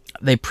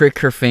 they prick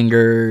her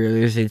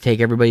finger, they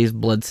take everybody's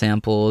blood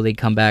sample, they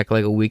come back,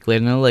 like, a week later,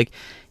 and they're like,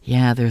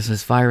 yeah, there's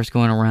this virus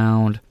going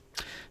around,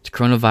 it's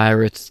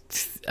coronavirus,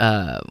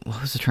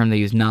 what was the term they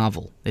used?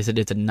 Novel. They said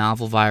it's a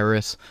novel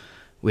virus,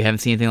 we haven't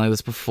seen anything like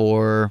this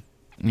before,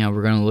 you know,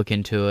 we're gonna look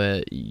into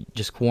it,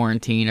 just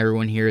quarantine,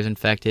 everyone here is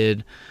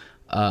infected.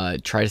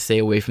 Try to stay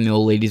away from the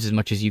old ladies as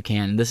much as you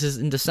can. This is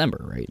in December,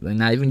 right? Like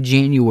not even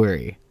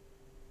January,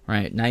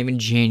 right? Not even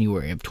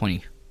January of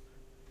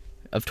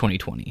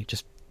 2020.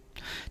 Just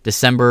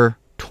December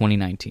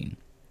 2019.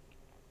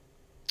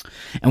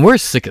 And we're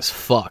sick as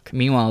fuck.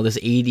 Meanwhile, this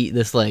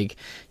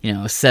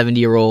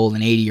 70-year-old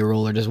and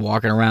 80-year-old are just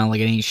walking around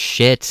like it ain't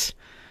shit.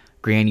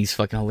 Granny's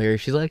fucking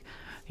hilarious. She's like,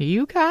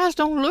 you guys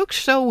don't look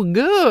so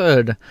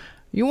good.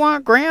 You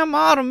want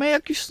Grandma to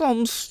make you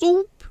some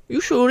soup?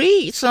 You should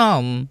eat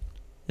some.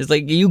 It's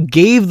like, you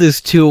gave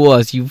this to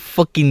us, you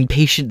fucking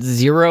patient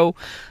zero.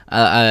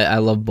 I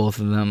love both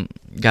of them.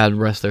 God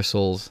rest their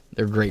souls.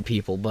 They're great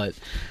people, but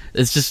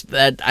it's just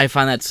that I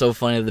find that so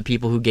funny. The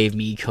people who gave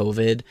me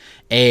COVID,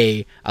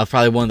 I was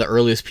probably one of the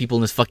earliest people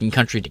in this fucking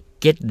country to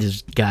get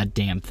this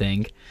goddamn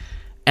thing,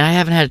 and I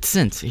haven't had it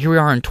since. Here we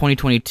are in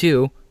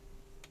 2022.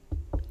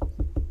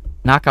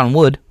 Knock on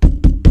wood.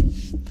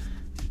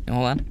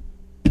 Hold on.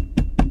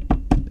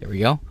 There we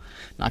go.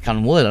 Knock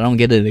on wood, I don't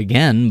get it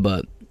again,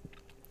 but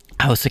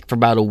I was sick for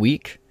about a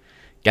week.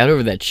 Got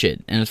over that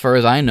shit. And as far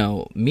as I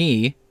know,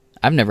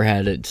 I've never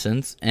had it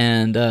since.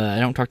 And I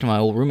don't talk to my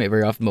old roommate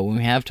very often, but when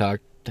we have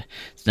talked,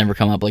 it's never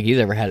come up like he's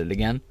ever had it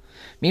again.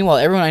 Meanwhile,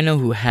 everyone I know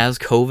who has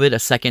COVID a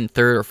second,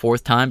 third, or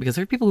fourth time, because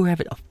there are people who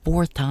have it a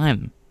fourth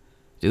time.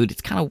 Dude,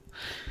 it's kind of...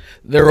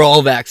 They're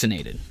all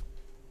vaccinated.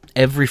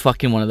 Every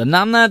fucking one of them.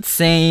 Now, I'm not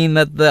saying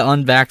that the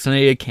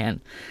unvaccinated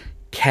can't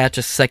catch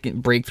a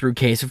second breakthrough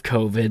case of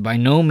COVID. By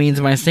no means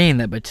am I saying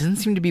that, but it doesn't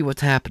seem to be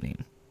what's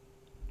happening.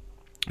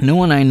 No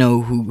one I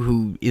know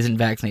who isn't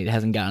vaccinated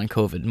hasn't gotten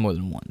COVID more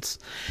than once.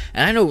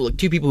 And I know like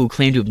 2 people who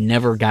claim to have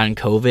never gotten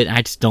COVID, and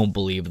I just don't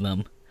believe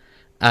them.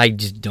 I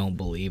just don't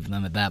believe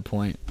them at that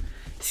point.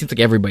 It seems like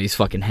everybody's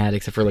fucking had it,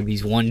 except for like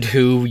these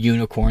 1-2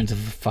 unicorns of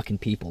fucking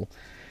people.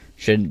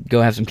 should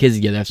go have some kids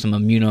together, have some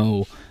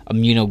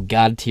immuno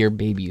god tier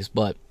babies.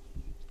 But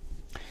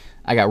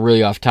I got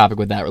really off topic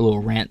with that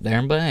little rant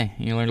there. But hey,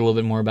 you learned a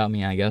little bit more about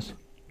me, I guess.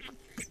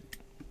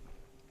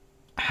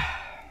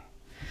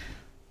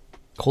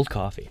 Cold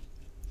coffee.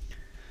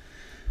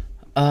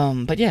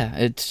 But yeah,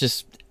 it's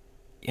just,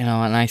 and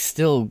I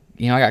still,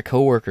 I got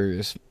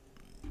coworkers,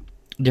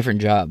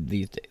 different job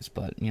these days,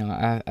 but,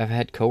 I've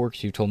had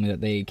coworkers who told me that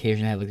they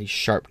occasionally have, like, these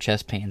sharp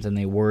chest pains, and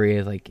they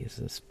worry, like, is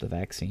this the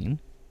vaccine?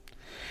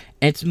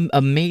 And it's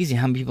amazing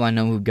how many people I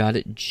know who got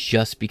it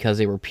just because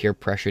they were peer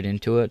pressured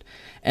into it.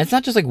 And it's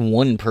not just, like,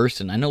 one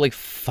person. I know, like,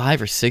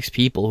 5 or 6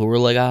 people who were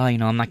like,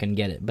 I'm not gonna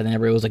get it. But then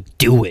everybody was like,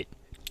 do it,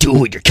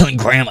 you're killing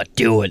grandma,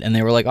 do it. And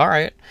they were like,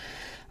 alright,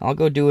 I'll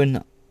go do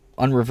an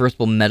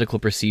unreversible medical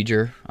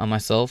procedure on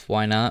myself.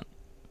 Why not?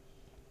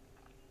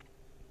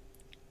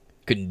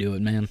 Couldn't do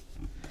it, man.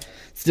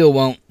 Still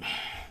won't.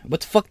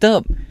 What's fucked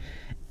up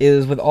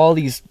is with all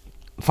these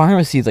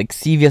pharmacies like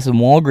CVS and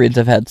Walgreens,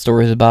 I've had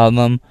stories about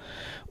them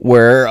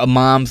where a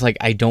mom's like,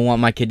 I don't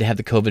want my kid to have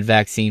the COVID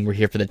vaccine. We're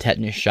here for the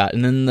tetanus shot.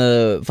 And then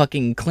the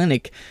fucking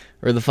clinic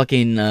or the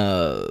fucking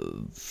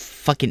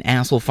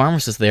asshole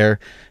pharmacist there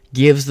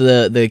gives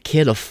the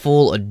kid a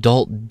full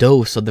adult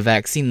dose of the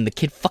vaccine, and the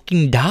kid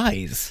fucking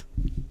dies.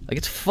 Like,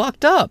 it's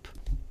fucked up.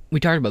 We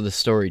talked about this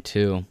story,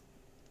 too.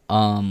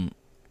 But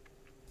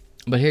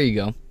here you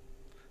go.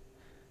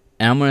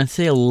 And I'm going to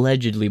say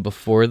allegedly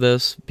before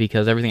this,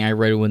 because everything I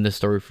read when this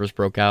story first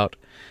broke out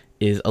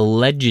is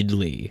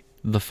allegedly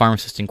the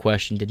pharmacist in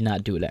question did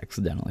not do it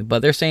accidentally.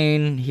 But they're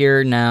saying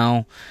here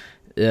now,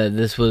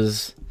 this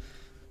was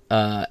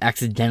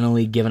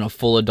accidentally given a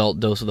full adult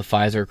dose of the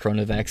Pfizer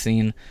corona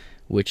vaccine,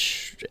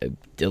 which a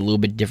little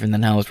bit different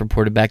than how it was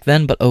reported back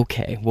then, but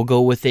okay, we'll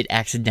go with it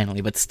accidentally.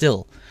 But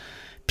still,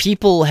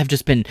 people have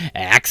just been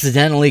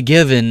accidentally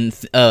given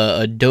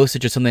a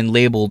dosage of something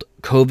labeled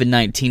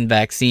COVID-19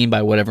 vaccine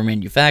by whatever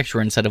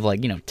manufacturer instead of,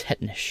 like,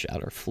 tetanus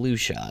shot or flu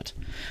shot.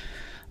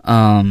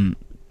 I'm,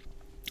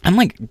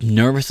 like,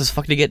 nervous as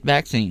fuck to get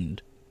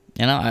vaccinated.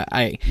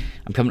 I'm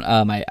coming.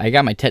 I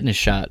got my tetanus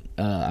shot.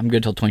 I'm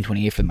good till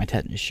 2028 for my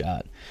tetanus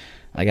shot.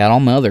 I got all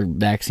my other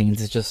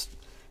vaccines. It's just,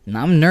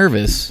 I'm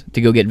nervous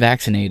to go get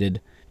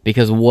vaccinated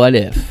because what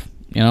if?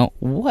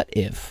 What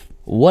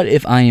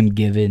if I am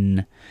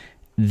given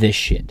this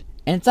shit?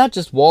 And it's not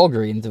just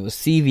Walgreens, it was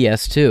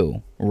CVS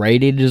too,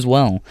 Rite Aid as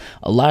well.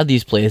 A lot of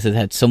these places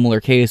had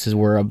similar cases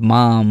where a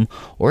mom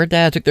or a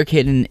dad took their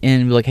kid in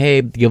and be like,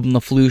 hey, give them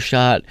the flu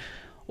shot.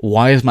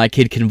 Why is my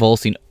kid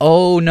convulsing?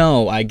 Oh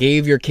no, I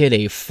gave your kid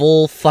a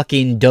full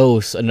fucking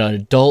dose, an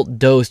adult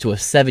dose to a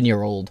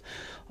 7-year-old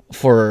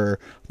for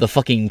the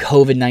fucking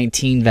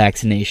COVID-19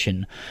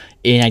 vaccination.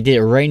 And I did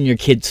it right in your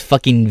kid's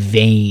fucking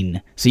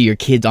vein. So your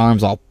kid's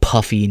arm's all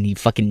puffy and he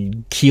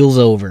fucking keels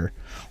over.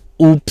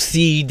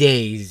 Oopsie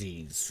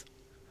daisies.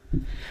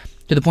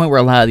 To the point where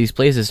a lot of these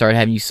places started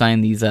having you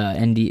sign these not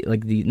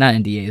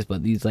NDAs,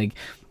 but these, like,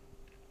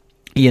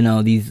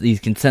 these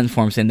consent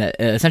forms saying that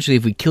essentially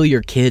if we kill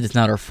your kid, it's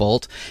not our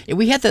fault. And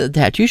we had the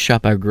tattoo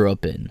shop I grew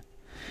up in.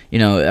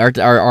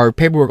 Our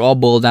paperwork all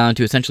boiled down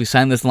to essentially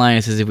sign this line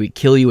that says if we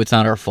kill you, it's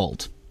not our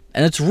fault.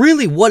 And it's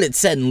really what it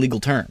said in legal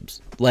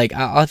terms. Like,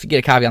 I'll have to get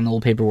a copy on the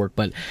old paperwork,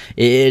 but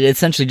it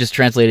essentially just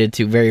translated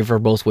to very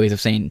verbose ways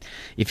of saying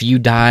if you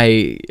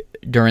die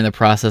during the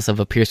process of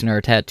a piercing or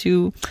a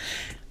tattoo,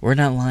 we're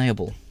not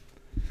liable.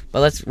 But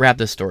let's wrap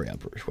this story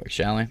up real quick,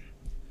 shall we?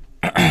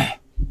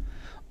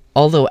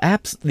 Although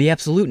the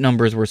absolute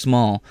numbers were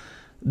small,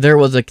 there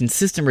was a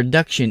consistent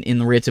reduction in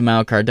the rates of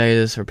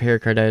myocarditis or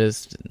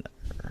pericarditis.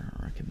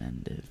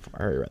 Recommended.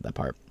 I already read that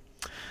part.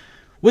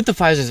 With the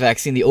Pfizer's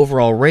vaccine, the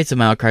overall rates of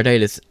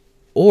myocarditis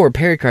or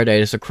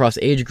pericarditis across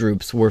age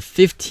groups were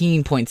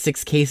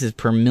 15.6 cases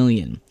per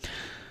million.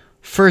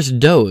 First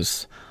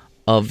dose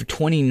of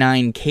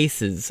 29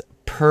 cases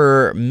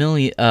per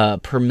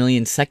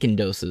million second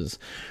doses.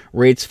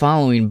 Rates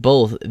following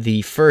both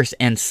the first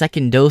and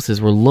second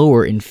doses were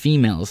lower in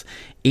females,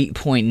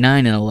 8.9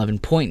 and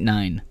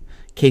 11.9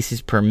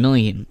 cases per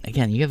million.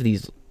 Again, you have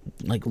these,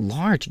 like,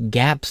 large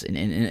gaps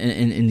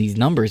in these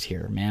numbers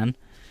here, man.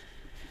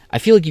 I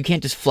feel like you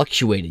can't just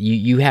fluctuate it.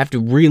 You have to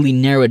really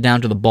narrow it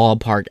down to the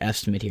ballpark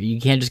estimate here. You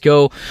can't just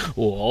go,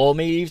 well,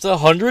 maybe it's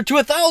 100 to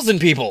 1,000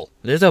 people.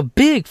 There's a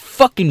big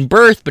fucking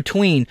berth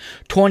between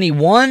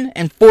 21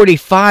 and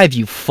 45,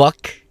 you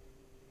fuck.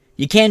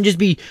 You can't just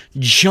be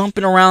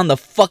jumping around the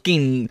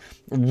fucking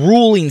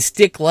ruling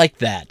stick like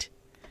that.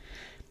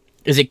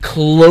 Is it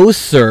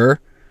closer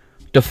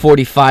to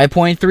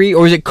 45.3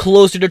 or is it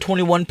closer to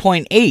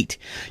 21.8?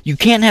 You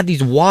can't have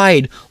these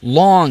wide,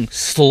 long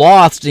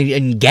sloths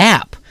and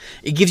gap.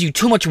 It gives you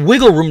too much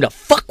wiggle room to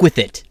fuck with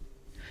it.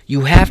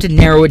 You have to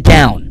narrow it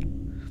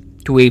down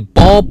to a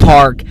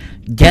ballpark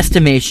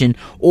guesstimation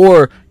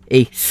or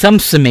a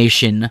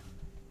summation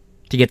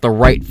to get the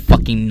right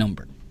fucking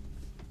number.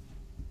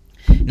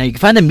 Now, you can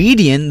find the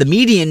median. The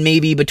median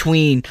may be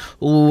between,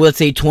 let's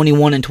say,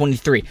 21 and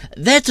 23.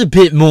 That's a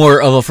bit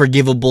more of a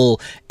forgivable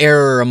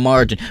error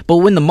margin. But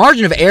when the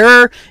margin of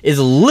error is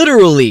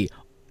literally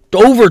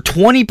over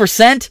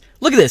 20%,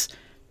 look at this.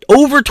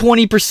 over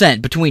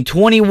 20% between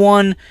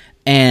 21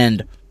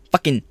 and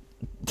fucking,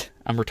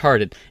 I'm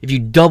retarded. If you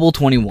double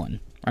 21,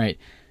 right,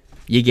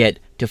 you get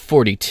to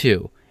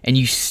 42. And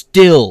you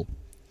still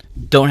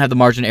don't have the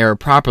margin of error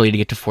properly to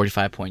get to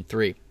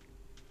 45.3.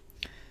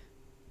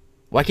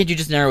 Why can't you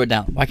just narrow it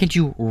down? Why can't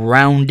you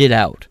round it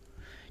out?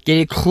 Get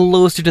it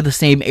closer to the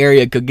same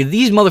area code. Because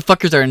these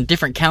motherfuckers are in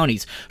different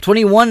counties.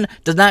 21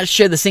 does not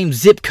share the same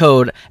zip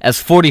code as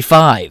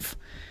 45.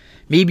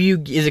 Maybe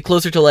is it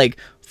closer to like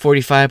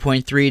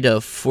 45.3 to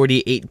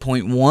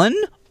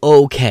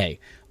 48.1?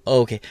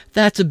 Okay,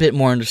 that's a bit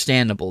more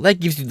understandable. That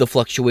gives you the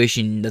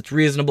fluctuation that's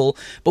reasonable.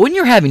 But when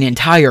you're having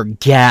entire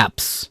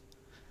gaps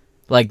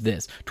like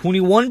this,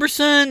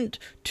 21%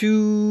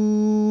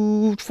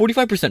 to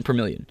 45% per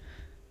million,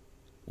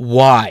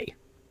 why?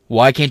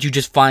 Why can't you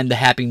just find the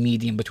happy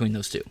medium between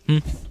those two?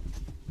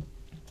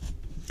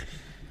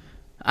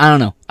 I don't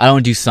know. I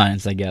don't do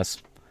science, I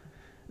guess.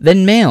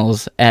 Then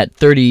males at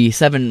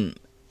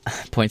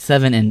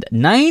 37.7 and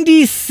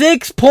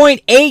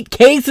 96.8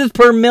 cases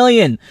per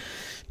million.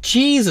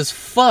 Jesus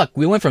fuck.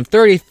 We went from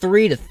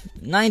 33 to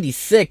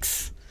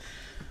 96.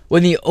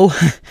 When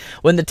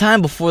the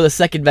time before the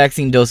second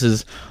vaccine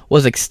doses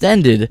was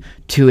extended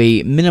to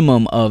a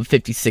minimum of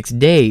 56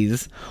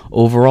 days,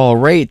 overall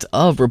rate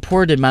of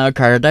reported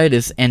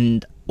myocarditis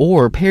and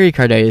or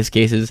pericarditis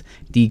cases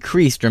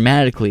decreased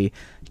dramatically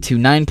to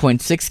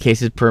 9.6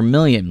 cases per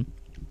million.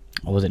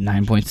 Was it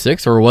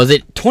 9.6 or was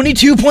it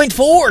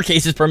 22.4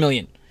 cases per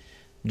million?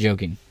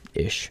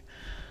 Joking-ish.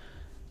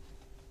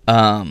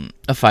 Of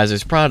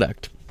Pfizer's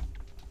product.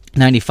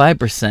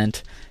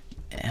 95%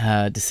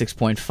 to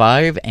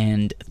 6.5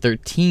 and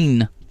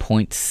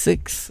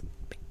 13.6.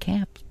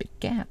 Big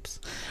gaps.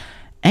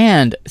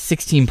 And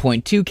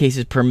 16.2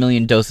 cases per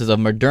million doses of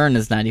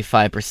Moderna's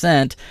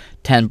 95%,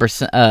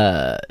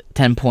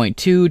 10.2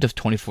 to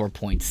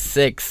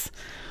 24.6.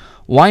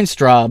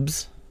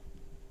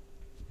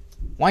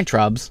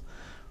 Weintraub's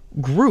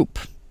group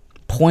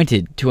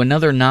pointed to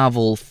another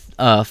novel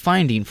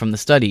finding from the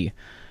study,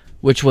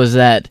 which was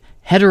that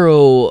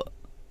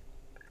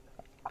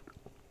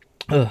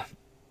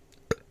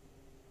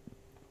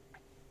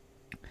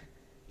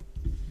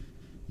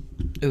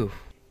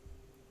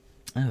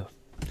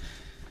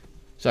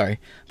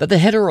that the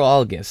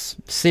heterologous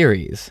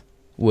series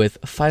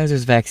with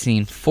Pfizer's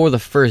vaccine for the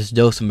first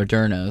dose of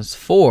Moderna's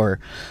for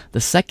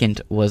the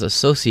second was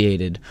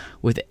associated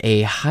with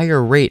a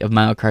higher rate of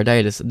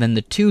myocarditis than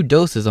the 2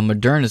 doses of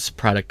Moderna's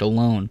product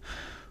alone.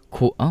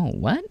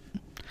 What?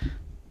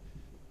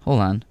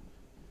 Hold on.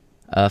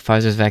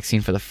 Pfizer's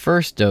vaccine for the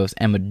first dose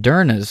and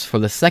Moderna's for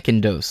the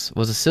second dose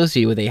was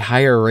associated with a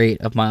higher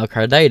rate of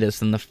myocarditis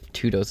than the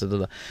 2 doses of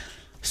the...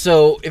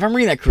 So, if I'm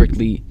reading that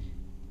correctly,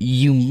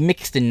 you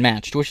mixed and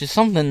matched, which is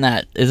something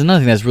that is another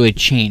thing that's really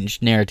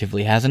changed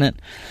narratively, hasn't it?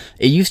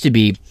 It used to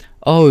be,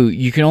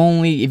 you can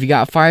only, if you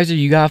got Pfizer,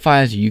 you got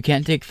Pfizer. You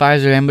can't take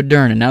Pfizer and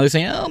Moderna. Now they're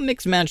saying,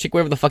 mix and match, take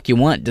whatever the fuck you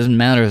want. It doesn't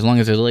matter as long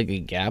as there's like a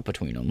gap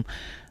between them.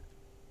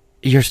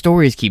 Your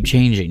stories keep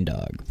changing,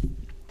 dog.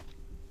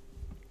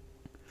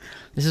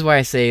 This is why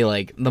I say,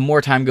 like, the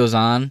more time goes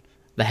on,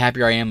 the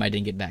happier I am I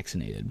didn't get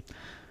vaccinated.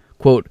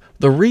 Quote,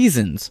 the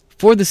reasons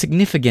for the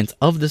significance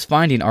of this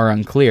finding are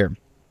unclear,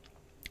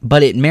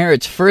 but it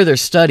merits further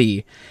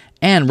study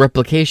and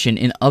replication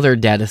in other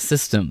data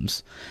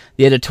systems,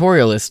 the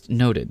editorialist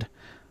noted.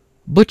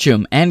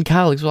 Butchum and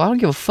colleagues, well, I don't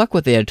give a fuck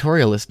what the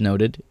editorialist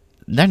noted.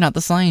 They're not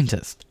the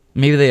scientists.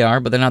 Maybe they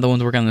are, but they're not the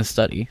ones working on this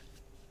study.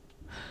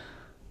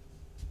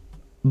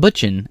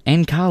 Butchum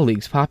and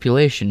colleagues'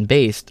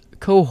 population-based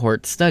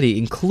cohort study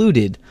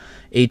included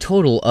a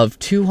total of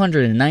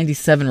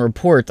 297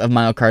 reports of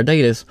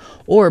myocarditis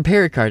or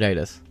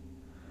pericarditis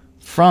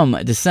from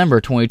December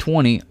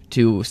 2020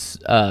 to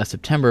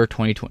December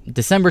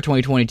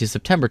 2020 to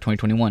September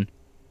 2021. I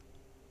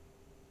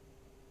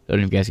don't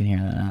know if you guys can hear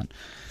that or not.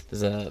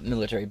 There's a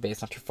military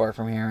base not too far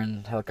from here,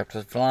 and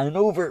helicopters flying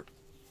over.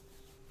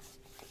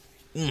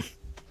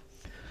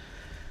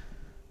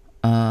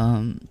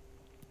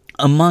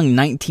 Among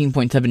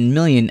 19.7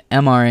 million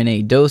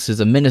mRNA doses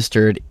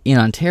administered in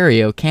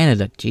Ontario,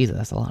 Canada, Jesus,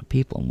 that's a lot of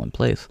people in one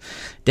place,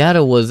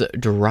 data was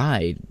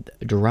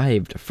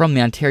derived from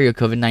the Ontario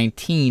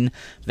COVID-19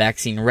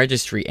 Vaccine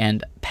Registry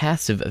and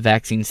Passive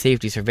Vaccine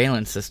Safety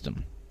Surveillance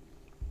System.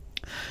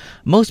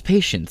 Most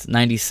patients,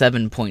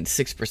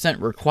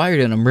 97.6%, required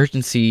an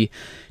emergency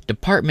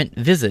department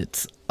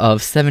visits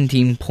of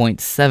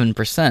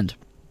 17.7%.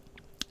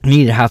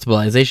 Needed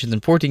hospitalizations,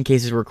 and 14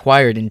 cases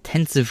required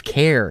intensive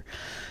care.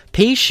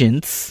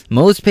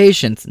 Most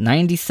patients,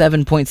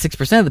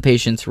 97.6% of the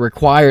patients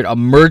required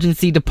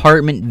emergency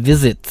department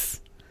visits.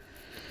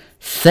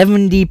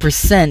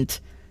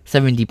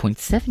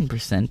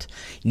 70.7%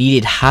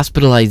 needed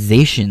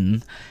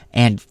hospitalization,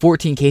 and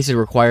 14 cases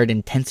required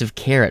intensive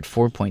care at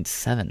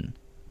 4.7.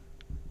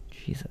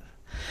 Jesus.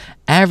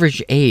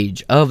 Average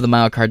age of the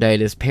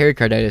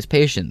pericarditis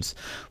patients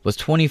was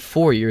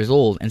 24 years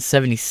old, and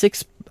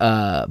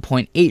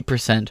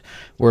 76.8%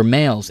 were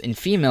males. In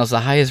females,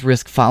 the highest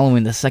risk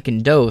following the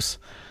second dose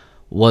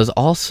was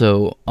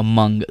also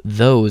among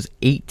those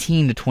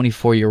 18 to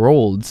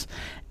 24-year-olds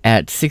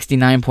at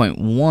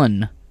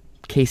 69.1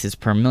 cases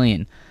per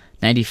million.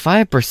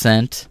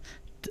 95%,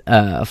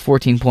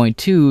 14.2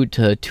 to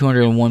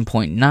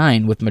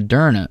 201.9 with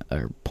Moderna,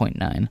 or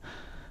 0.9,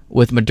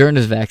 with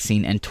Moderna's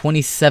vaccine, and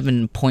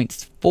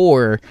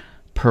 27.4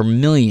 per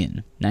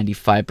million,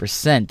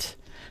 95%,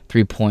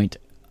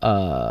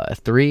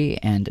 3.3,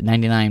 and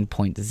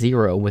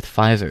 99.0 with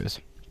Pfizer's.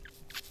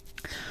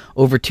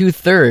 Over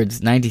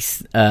two-thirds,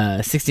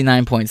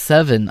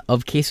 69.7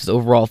 of cases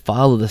overall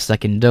follow the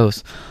second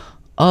dose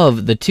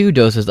of the 2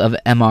 doses of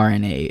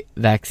mRNA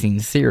vaccine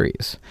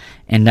series,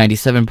 and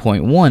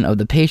 97.1 of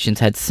the patients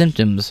had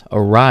symptoms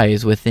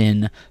arise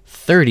within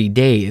 30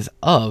 days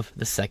of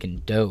the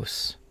second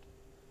dose.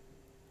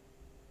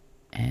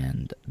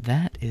 And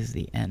that is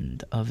the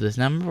end of this.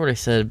 Now, remember what I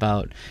said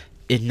about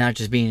it not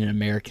just being an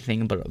American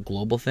thing, but a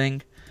global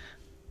thing?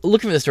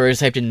 Looking for the story, I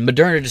just typed in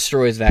Moderna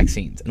destroys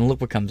vaccines, and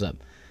look what comes up.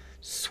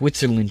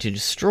 Switzerland to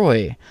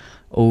destroy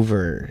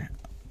over...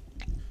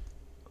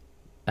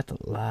 That's a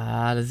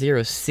lot of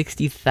zeros.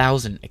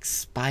 60,000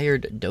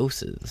 expired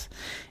doses.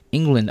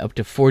 England up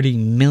to 40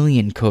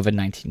 million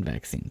COVID-19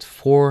 vaccines.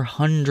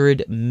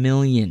 400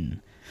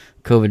 million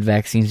COVID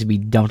vaccines to be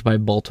dumped by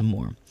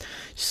Baltimore.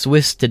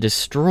 Swiss to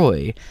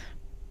destroy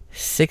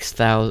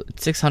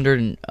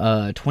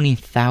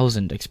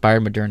 620,000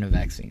 expired Moderna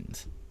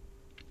vaccines.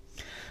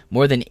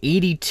 More than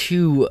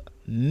 82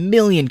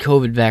 million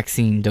COVID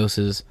vaccine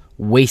doses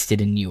wasted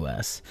in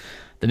U.S.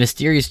 The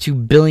mysterious 2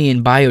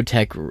 billion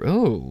biotech...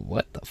 Oh,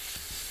 what the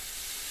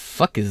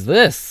fuck is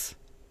this?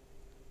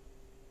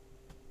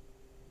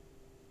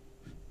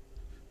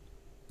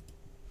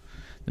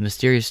 The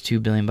mysterious 2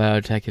 billion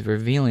biotech is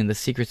revealing the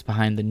secrets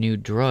behind the new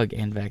drug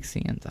and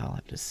vaccines. I'll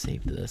have to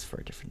save this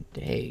for a different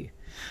day.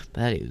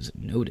 But that is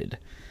noted.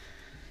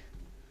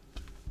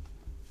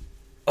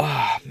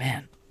 Oh,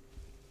 man.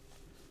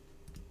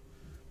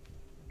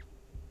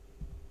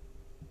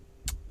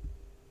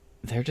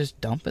 They're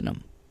just dumping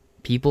them.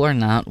 People are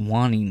not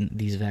wanting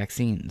these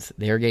vaccines.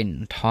 They are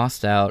getting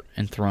tossed out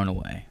and thrown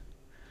away.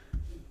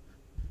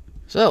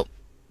 So,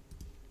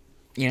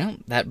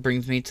 that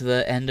brings me to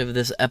the end of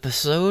this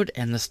episode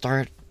and the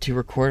start to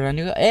record a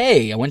new...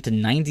 Hey, I went to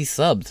 90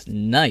 subs.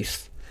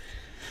 Nice.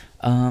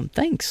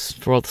 Thanks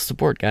for all the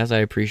support, guys. I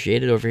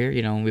appreciate it over here.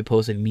 We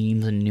posted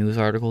memes and news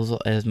articles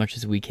as much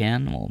as we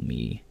can. Well,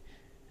 me.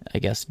 I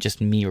guess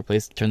just me.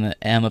 Turn the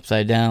M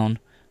upside down.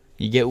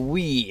 You get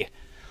we.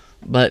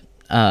 But...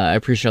 I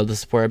appreciate all the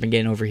support I've been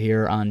getting over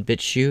here on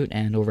BitChute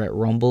and over at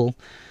Rumble.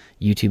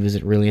 YouTube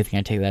isn't really a thing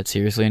I take that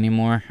seriously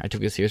anymore. I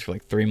took it serious for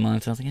like 3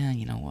 months. I was like,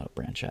 you know what, I'll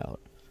branch out.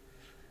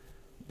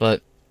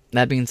 But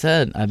that being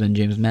said, I've been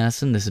James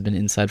Madison. This has been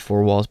Inside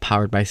Four Walls,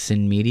 powered by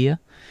Sin Media.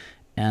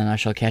 And I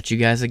shall catch you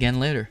guys again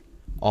later.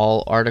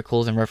 All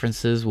articles and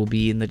references will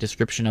be in the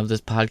description of this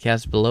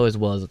podcast below, as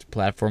well as the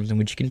platforms in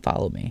which you can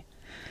follow me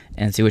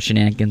and see what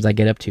shenanigans I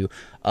get up to.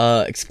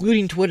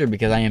 Excluding Twitter,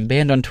 because I am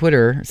banned on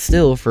Twitter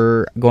still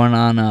for going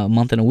on a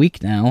month and a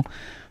week now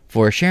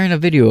for sharing a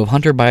video of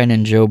Hunter Biden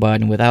and Joe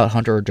Biden without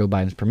Hunter or Joe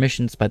Biden's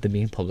permission, despite them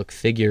being public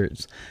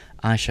figures.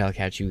 I shall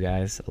catch you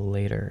guys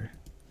later.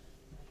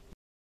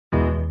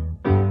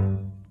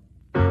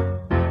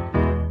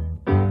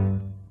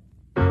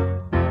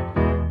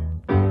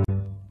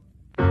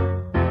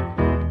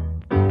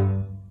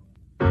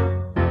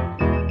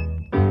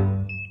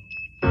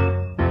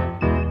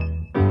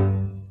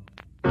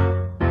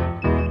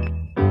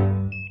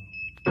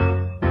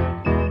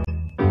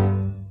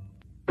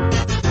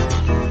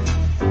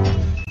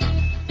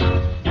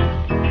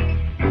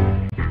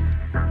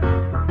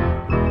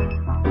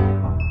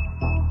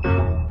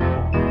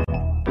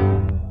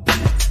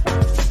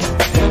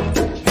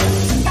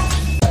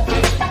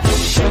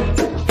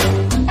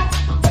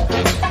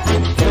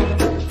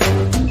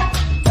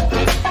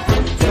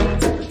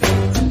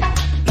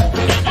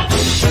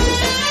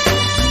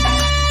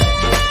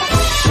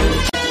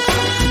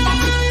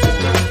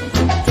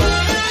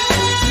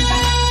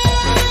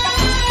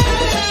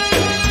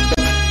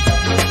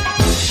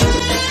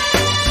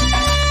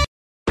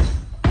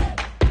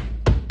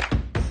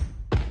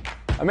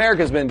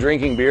 America's been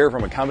drinking beer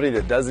from a company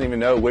that doesn't even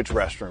know which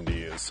restroom to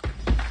use.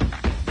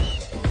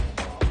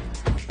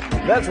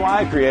 That's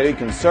why I created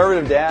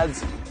Conservative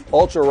Dad's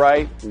Ultra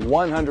Right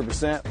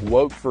 100%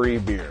 woke-free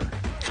beer.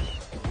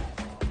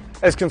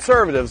 As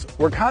conservatives,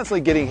 we're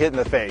constantly getting hit in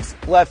the face,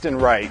 left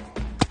and right,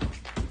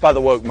 by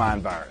the woke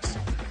mind virus.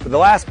 But the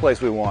last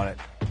place we want it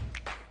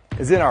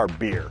is in our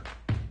beer.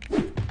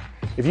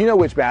 If you know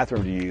which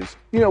bathroom to use,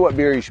 you know what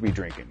beer you should be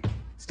drinking.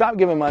 Stop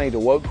giving money to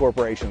woke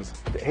corporations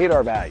that hate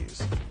our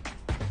values.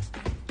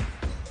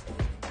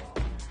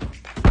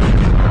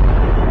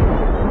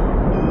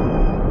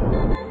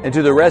 And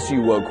to the rest of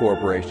you woke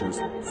corporations,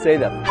 stay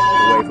the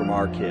away from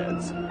our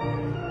kids.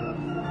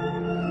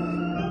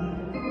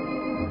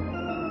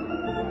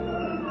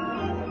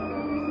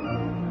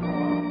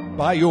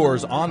 Buy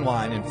yours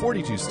online in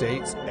 42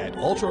 states at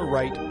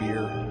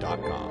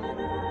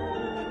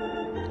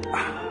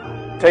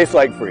ultrarightbeer.com. Tastes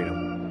like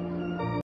freedom.